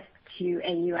risk to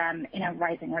AUM in a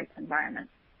rising rates environment?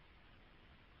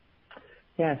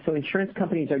 Yeah, so insurance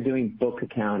companies are doing book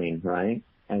accounting, right,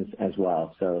 as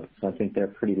well. So I think they're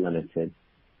pretty limited.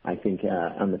 I think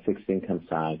on the fixed income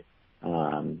side,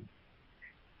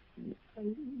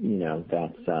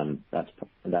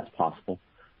 that's possible.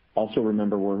 Also,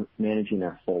 remember, we're managing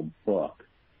their full book,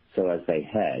 so as they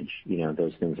hedge,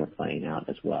 those things are playing out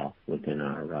as well within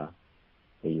our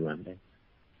AUM base.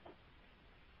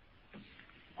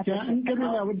 Yeah, and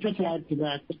Gabriela, I would just add to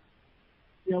that.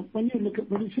 When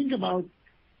you think about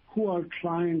who our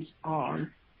clients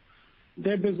are,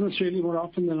 their business really more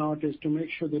often than not is to make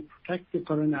sure they protect the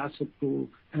current asset pool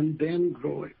and then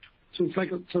grow it. So it's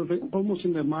like almost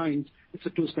in their minds, it's a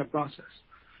two-step process.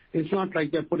 It's not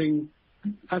like they're putting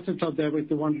assets out there where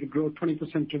they wanted to grow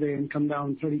 20% today and come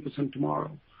down 30%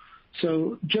 tomorrow.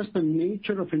 So just the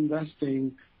nature of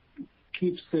investing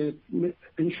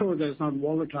ensure that it's not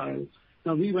volatile.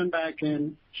 Now, we went back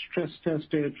and stress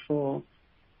tested for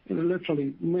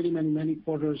literally many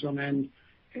quarters on end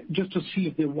just to see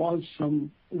if there was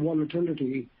some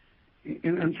volatility.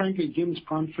 And frankly, Jim's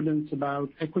confidence about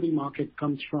equity market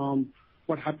comes from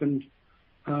what happened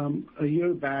a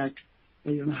year back,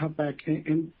 a year and a half back.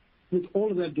 And with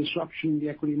all of that disruption in the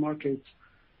equity markets,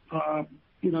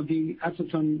 the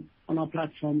assets on our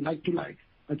platform, like to like,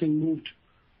 I think moved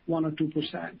 1 or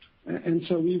 2%. And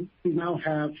so we now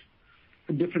have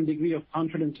a different degree of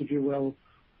confidence, if you will,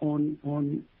 on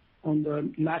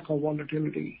the lack of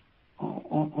volatility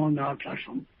on our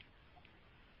platform.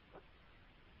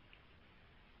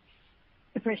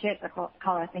 Appreciate the call.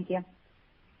 Thank you.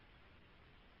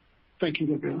 Thank you,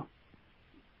 Gabriela.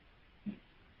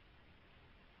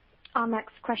 Our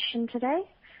next question today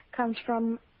comes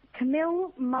from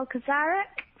Kamil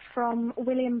Mielczarek from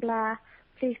William Blair.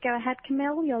 Please go ahead,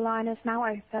 Kamil. Your line is now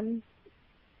open.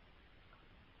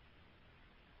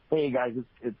 Hey, guys.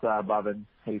 It's Bhavin.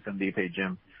 Hey, Sandeep. Hey,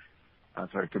 Jim.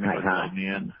 Sorry, Kamil called me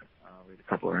in. We had a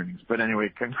couple of earnings. But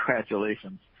anyway,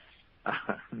 congratulations.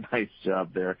 Nice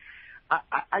job there.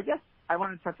 I guess I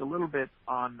want to touch a little bit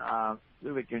on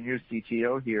Vivek, your new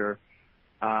CTO here.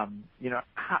 How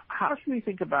should we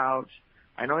think about,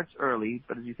 I know it's early,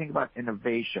 but as you think about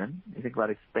innovation, you think about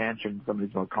expansion, some of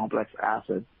these more complex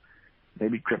assets,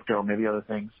 maybe crypto, maybe other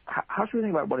things, how should we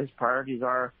think about what his priorities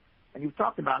are? And you've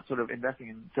talked about sort of investing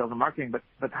in sales and marketing,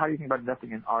 but how do you think about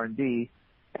investing in R&D?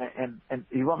 And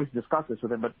you've obviously discussed this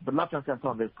with him, but love to understand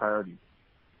some of his priorities.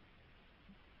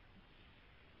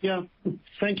 Yeah,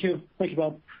 thank you. Thank you,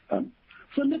 Bob.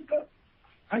 So look,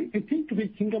 I think if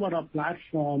we think about our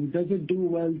platform, does it do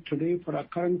well today for our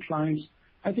current clients?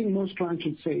 I think most clients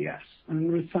would say yes,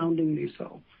 and resoundingly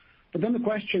so. But then the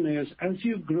question is, as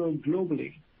you grow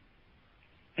globally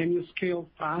and you scale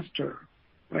faster,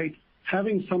 right,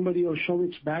 having somebody or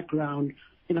Shauvik's background,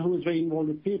 who was very involved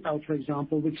with PayPal, for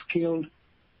example, which scaled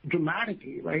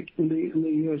dramatically, right, in the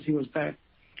years he was there.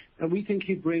 And we think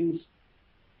he brings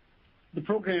the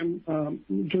program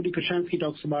Jody Koshansky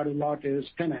talks about a lot is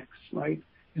 10X, right?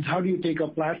 Is how do you take a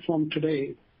platform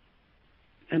today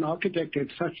and architect it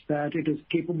such that it is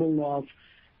capable of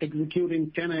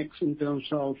executing 10X in terms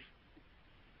of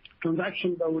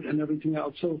transaction load and everything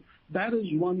else. So that is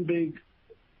one big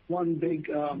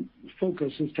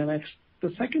focus is 10X.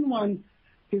 The second one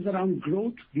is around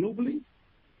growth globally.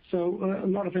 So a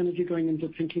lot of energy going into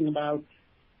thinking about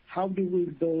how do we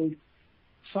build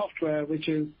software which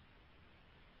is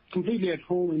completely at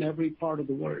home in every part of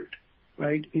the world,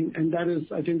 right? And that is,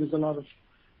 I think there's a lot of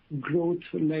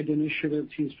growth-led initiatives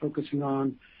he's focusing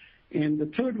on. And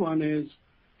the third one is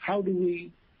how do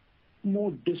we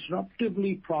more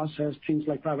disruptively process things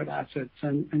like private assets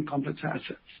and complex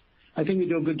assets? I think we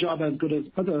do a good job, as good as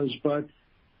others, but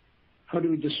how do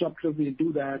we disruptively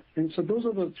do that? And so those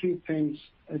are the three things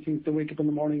I think to wake up in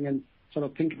the morning and sort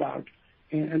of think about.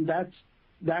 And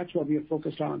that's what we are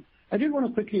focused on. I did want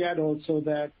to quickly add also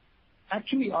that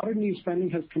actually R&D spending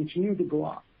has continued to go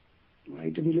up,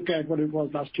 right? If you look at what it was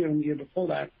last year and the year before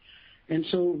that. And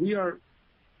so we are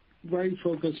very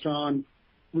focused on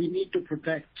we need to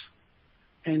protect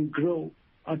and grow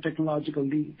our technological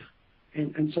lead.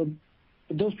 And so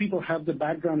those people have the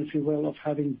background, if you will, of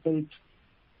having built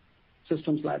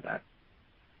systems like that.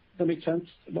 Does that make sense,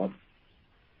 Bob?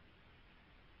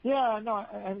 Yeah, no,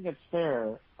 I think it's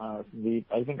fair. I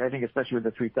think especially with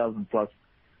the 3,000 plus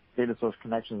data source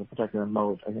connections and protecting the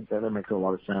moat, I think that makes a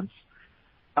lot of sense.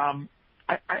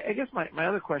 I guess my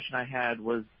other question I had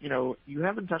was, you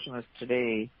haven't touched on this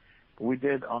today, but we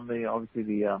did on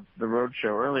the road show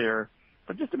earlier,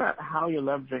 but just about how you're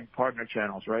leveraging partner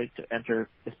channels, right, to enter,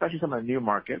 especially some of the new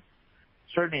markets.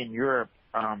 Certainly in Europe,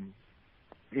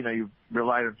 you've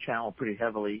relied on channel pretty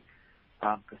heavily,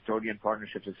 custodian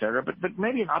partnerships, et cetera, but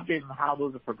maybe an update on how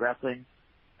those are progressing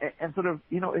and sort of,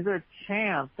 is there a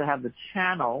chance to have the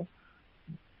channel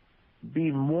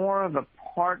be more of a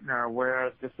partner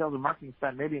where the sales and marketing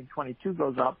spend maybe in 22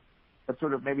 goes up, but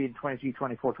sort of maybe in 23,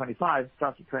 24, 25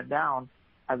 starts to trend down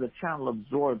as the channel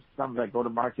absorbs some of that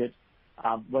go-to-market,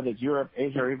 whether it's Europe,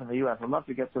 Asia, or even the U.S. I'd love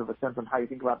to get sort of a sense of how you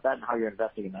think about that and how you're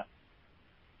investing in that.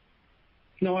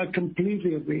 No, I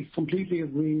completely agree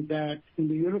that in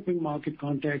the European market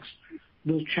context,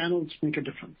 those channels make a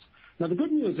difference. Now, the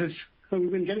good news is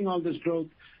we've been getting all this growth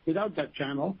without that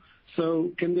channel.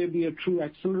 So can there be a true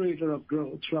accelerator of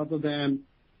growth rather than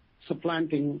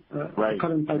supplanting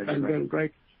current pipeline build,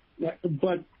 right? Yeah,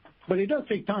 but it does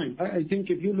take time. I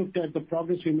think if you looked at the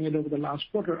progress we made over the last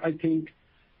quarter, I think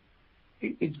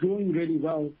it's growing really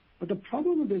well. But the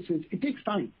problem with this is it takes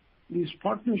time. These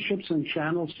partnerships and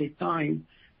channels take time,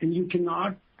 and you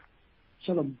cannot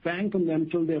sort of bank on them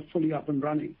till they're fully up and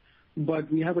running.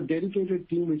 But we have a dedicated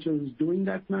team which is doing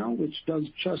that now, which does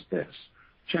just this,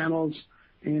 channels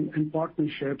and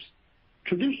partnerships.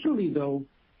 Traditionally, though,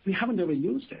 we haven't ever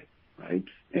used it, right?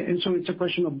 And so it's a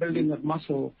question of building that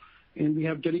muscle. And we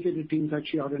have dedicated teams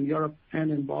actually out in Europe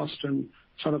and in Boston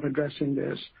sort of addressing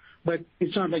this. But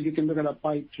it's not like you can look at a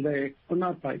pipe today, or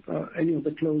not pipe, any of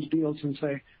the closed deals and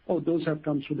say, oh, those have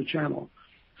come through the channel.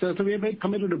 So we are very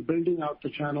committed to building out the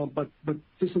channel, but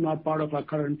this is not part of our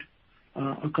current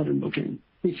booking.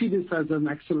 We see this as an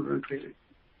accelerant, really.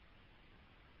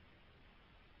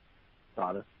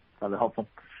 Got it. Helpful.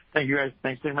 Thank you, guys.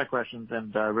 Thanks for taking my questions,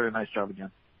 and really nice job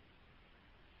again.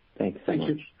 Thanks. Thank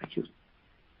you.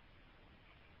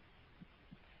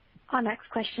 Our next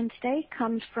question today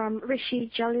comes from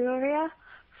Rishi Jaluria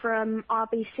from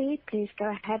RBC. Please go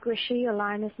ahead, Rishi. Your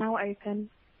line is now open.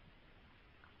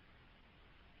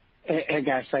 Hey,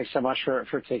 guys. Thanks so much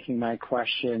for taking my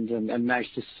questions, and nice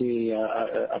to see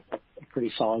a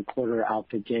pretty solid quarter out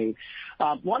the gate.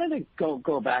 Wanted to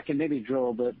go back and maybe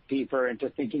drill a bit deeper into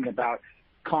thinking about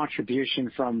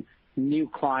contribution from new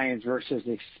clients versus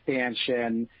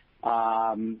expansion,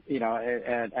 and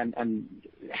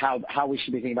how we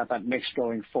should be thinking about that mix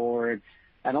going forward.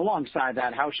 And alongside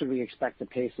that, how should we expect the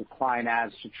pace of client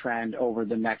adds to trend over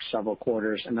the next several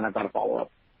quarters? And then I've got a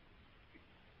follow-up.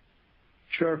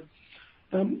 Sure.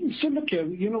 So look here,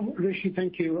 Rishi,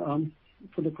 thank you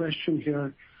for the question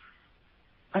here.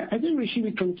 I think, Rishi,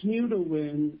 we continue to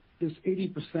win this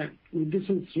 80%. This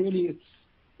is really,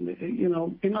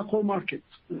 in our core markets.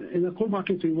 In the core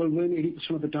markets, we will win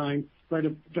 80% of the time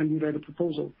when we write a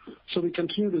proposal. So we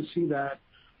continue to see that.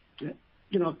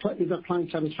 Is our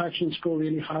client satisfaction score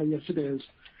really high? Yes, it is.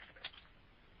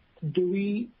 Do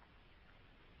we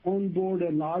onboard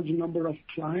a large number of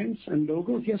clients and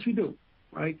logos? Yes, we do.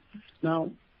 Right? Now,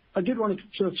 I did want to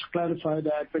just clarify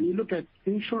that when you look at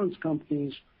insurance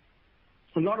companies,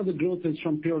 a lot of the growth is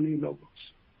from pure new logos.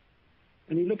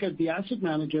 And you look at the asset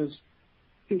managers,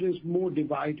 it is more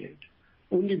divided,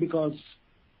 only because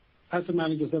asset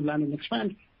managers have land and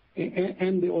expand,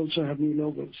 and they also have new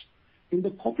logos. In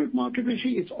the corporate market,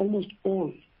 Rishi, it's almost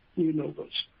all new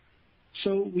logos.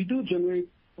 So we do generate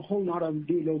a whole lot of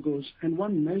new logos, and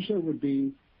one measure would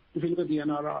be, if you look at the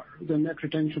NRR, the net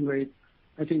retention rate,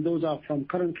 I think those are from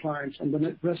current clients, and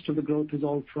the rest of the growth is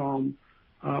all from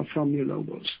new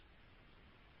logos.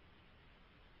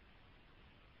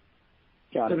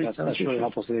 Got it. That's really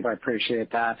helpful, Sandeep. I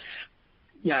appreciate that.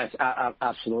 Yes,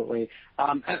 absolutely.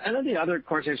 And then the other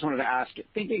question I just wanted to ask,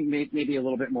 thinking maybe a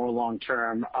little bit more long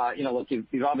term, look,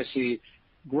 you've obviously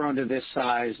grown to this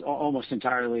size almost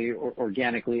entirely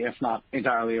organically, if not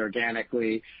entirely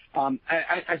organically.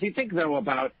 As you think, though,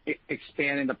 about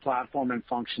expanding the platform and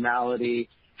functionality,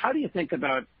 how do you think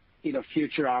about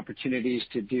future opportunities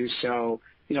to do so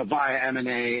via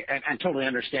M&A, and totally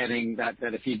understanding that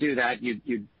if you do that,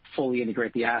 you'd fully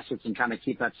integrate the assets and kind of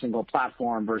keep that single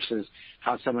platform versus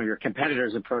how some of your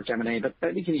competitors approach M&A. But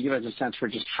maybe can you give us a sense for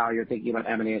just how you're thinking about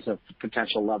M&A as a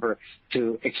potential lever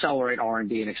to accelerate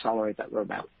R&D and accelerate that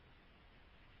roadmap?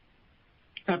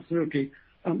 Absolutely.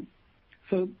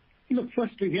 So, look,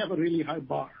 firstly, we have a really high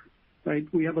bar, right?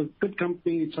 We have a good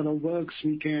company. It sort of works.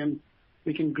 We can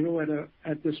grow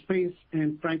at this pace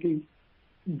and, frankly,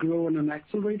 grow on an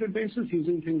accelerated basis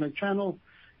using things like channel,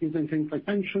 using things like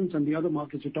pensions and the other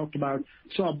markets you talked about.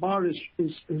 So our bar is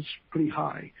pretty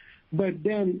high. But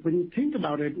then when you think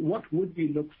about it, what would we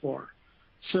look for?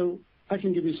 So I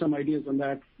can give you some ideas on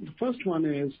that. The first one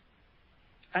is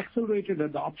accelerated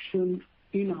adoption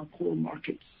in our core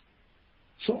markets.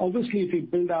 So obviously, if we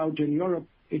build out in Europe,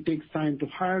 it takes time to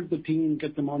hire the team,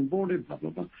 get them onboarded, blah, blah,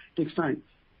 blah. It takes time.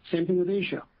 Same thing with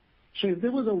Asia. So if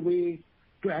there was a way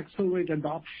to accelerate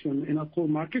adoption in our core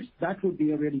markets, that would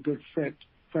be a really good fit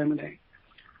for M&A.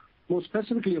 More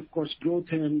specifically, of course,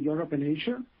 growth in Europe and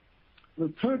Asia.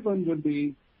 The third one would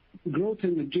be growth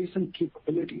in adjacent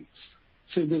capabilities.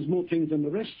 So if there's more things in the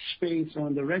risk space or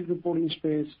in the reg reporting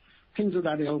space, things of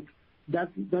that ilk,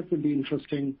 that would be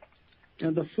interesting.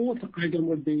 And the fourth item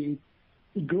would be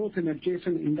growth in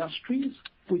adjacent industries,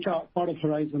 which are part of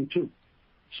Horizon 2.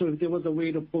 So if there was a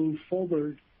way to pull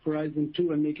forward Horizon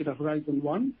 2 and make it a Horizon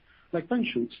 1, like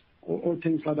pensions or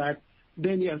things like that,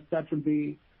 then yes, that would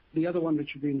be the other one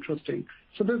which would be interesting.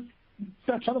 So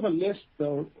that's sort of a list,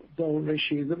 though,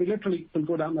 Rishi, that we literally will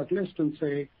go down that list and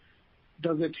say,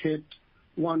 does it hit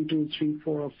 1, 2, 3,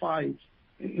 4, or 5,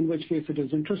 in which case it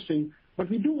is interesting. But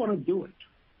we do want to do it.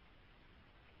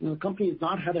 The company has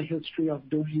not had a history of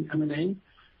doing M&A,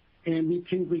 and we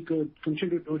think we could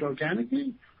continue to do it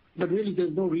organically, but really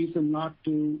there's no reason not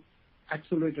to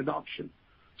accelerate adoption.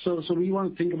 So we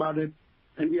want to think about it,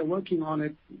 and we are working on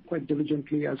it quite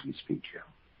diligently as we speak here.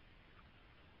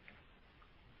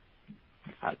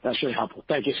 That's really helpful.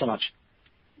 Thank you so much.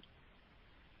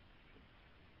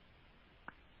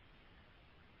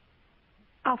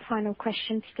 Our final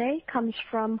question today comes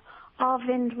from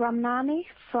Arvind Ramnani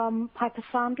from Piper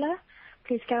Sandler.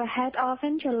 Please go ahead,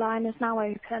 Arvind. Your line is now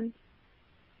open.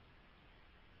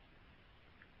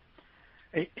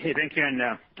 Hey, thank you, and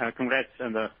congrats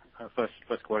on the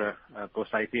first quarter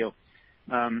post-IPO.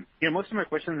 Most of my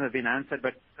questions have been answered,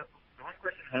 but the one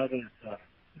question I have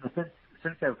is,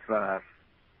 since I've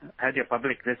had your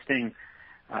public listing,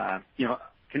 can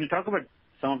you talk about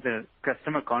some of the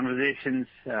customer conversations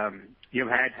you've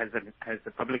had? Has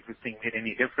the public listing made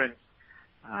any difference?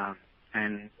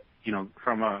 And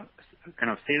from a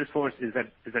kind of sales force, is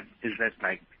that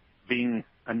like being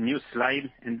a new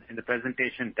slide in the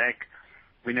presentation deck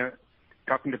when you're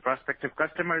talking to prospective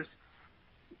customers?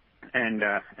 And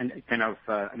kind of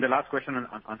and the last question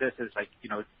on this is like,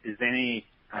 is there any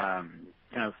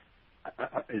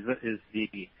is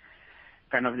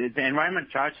the environment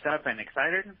charged up and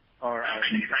excited, or are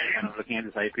you kind of looking at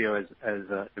this IPO as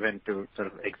an event to sort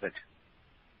of exit?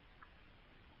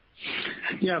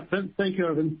 Yeah, thank you,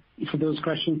 Arvind, for those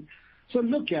questions. So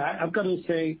look, I've got to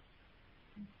say,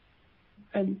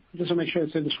 and just to make sure I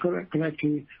say this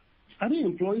correctly, I think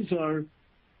employees are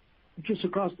just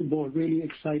across the board really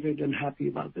excited and happy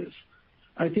about this.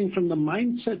 I think from the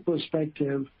mindset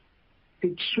perspective,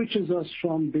 it switches us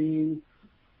from being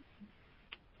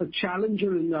a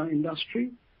challenger in the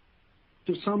industry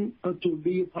to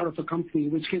be a part of a company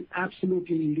which can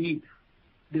absolutely lead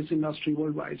this industry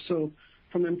worldwide. So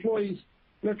from employees,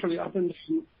 literally up and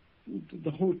down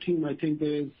the whole team, I think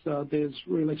there's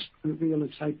real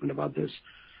excitement about this.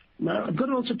 Now, I've got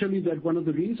to also tell you that one of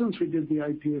the reasons we did the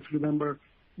IPO, if you remember,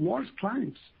 was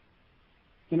clients.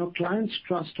 Clients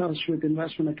trust us with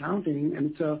investment accounting,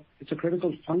 and it's a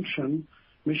critical function,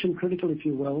 mission critical, if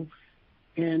you will.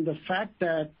 And the fact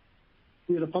that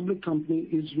we're a public company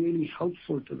is really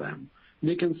helpful to them.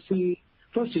 They can see,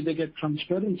 firstly, they get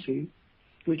transparency,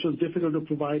 which was difficult to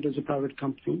provide as a private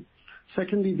company.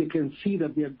 Secondly, they can see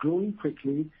that we are growing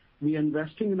quickly, we are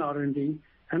investing in R&D,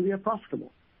 and we are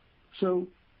profitable. So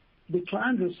the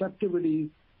client receptivity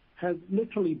has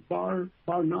literally, bar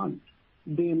none,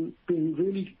 been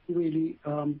really, really,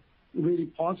 really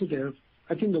positive.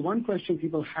 I think the one question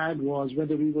people had was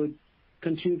whether we would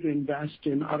continue to invest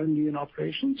in R&D and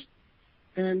operations.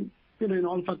 And in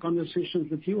all of our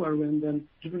conversations with you, Arvind, and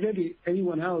really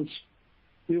anyone else,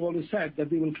 we've always said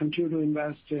that we will continue to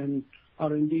invest in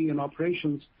R&D and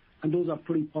operations, and those are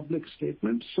pretty public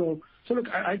statements. So look,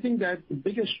 I think that the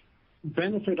biggest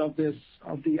benefit of the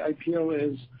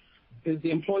IPO is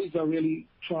the employees are really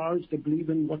charged. They believe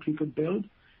in what we could build.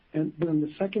 And then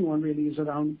the second one really is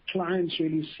around clients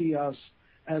really see us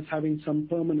as having some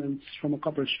permanence from a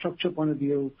corporate structure point of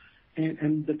view,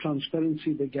 and the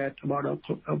transparency they get about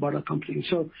our company.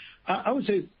 So I would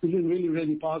say it's been really,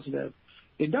 really positive.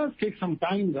 It does take some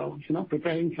time, though,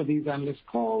 preparing for these analyst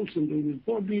calls and doing these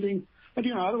board meetings, but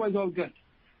otherwise all good.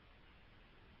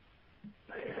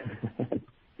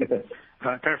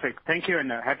 Perfect. Thank you,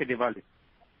 and happy Diwali.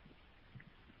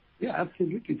 Yeah,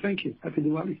 absolutely. Thank you. Happy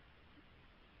Diwali.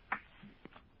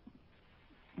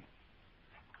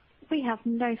 We have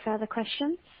no further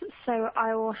questions, so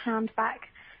I will hand back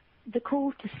the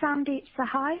call to Sandeep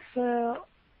Sahai for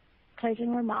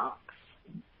closing remarks.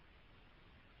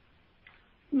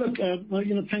 Look,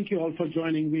 thank you all for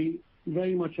joining. We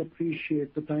very much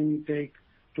appreciate the time you take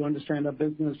to understand our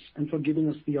business and for giving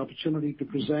us the opportunity to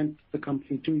present the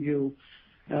company to you.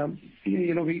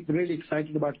 We're really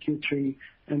excited about Q3,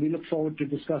 and we look forward to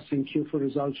discussing Q4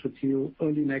 results with you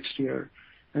early next year.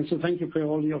 And so thank you for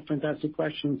all your fantastic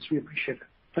questions. We appreciate it.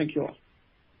 Thank you all.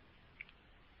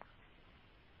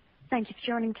 Thank you for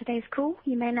joining today's call.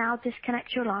 You may now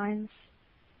disconnect your lines.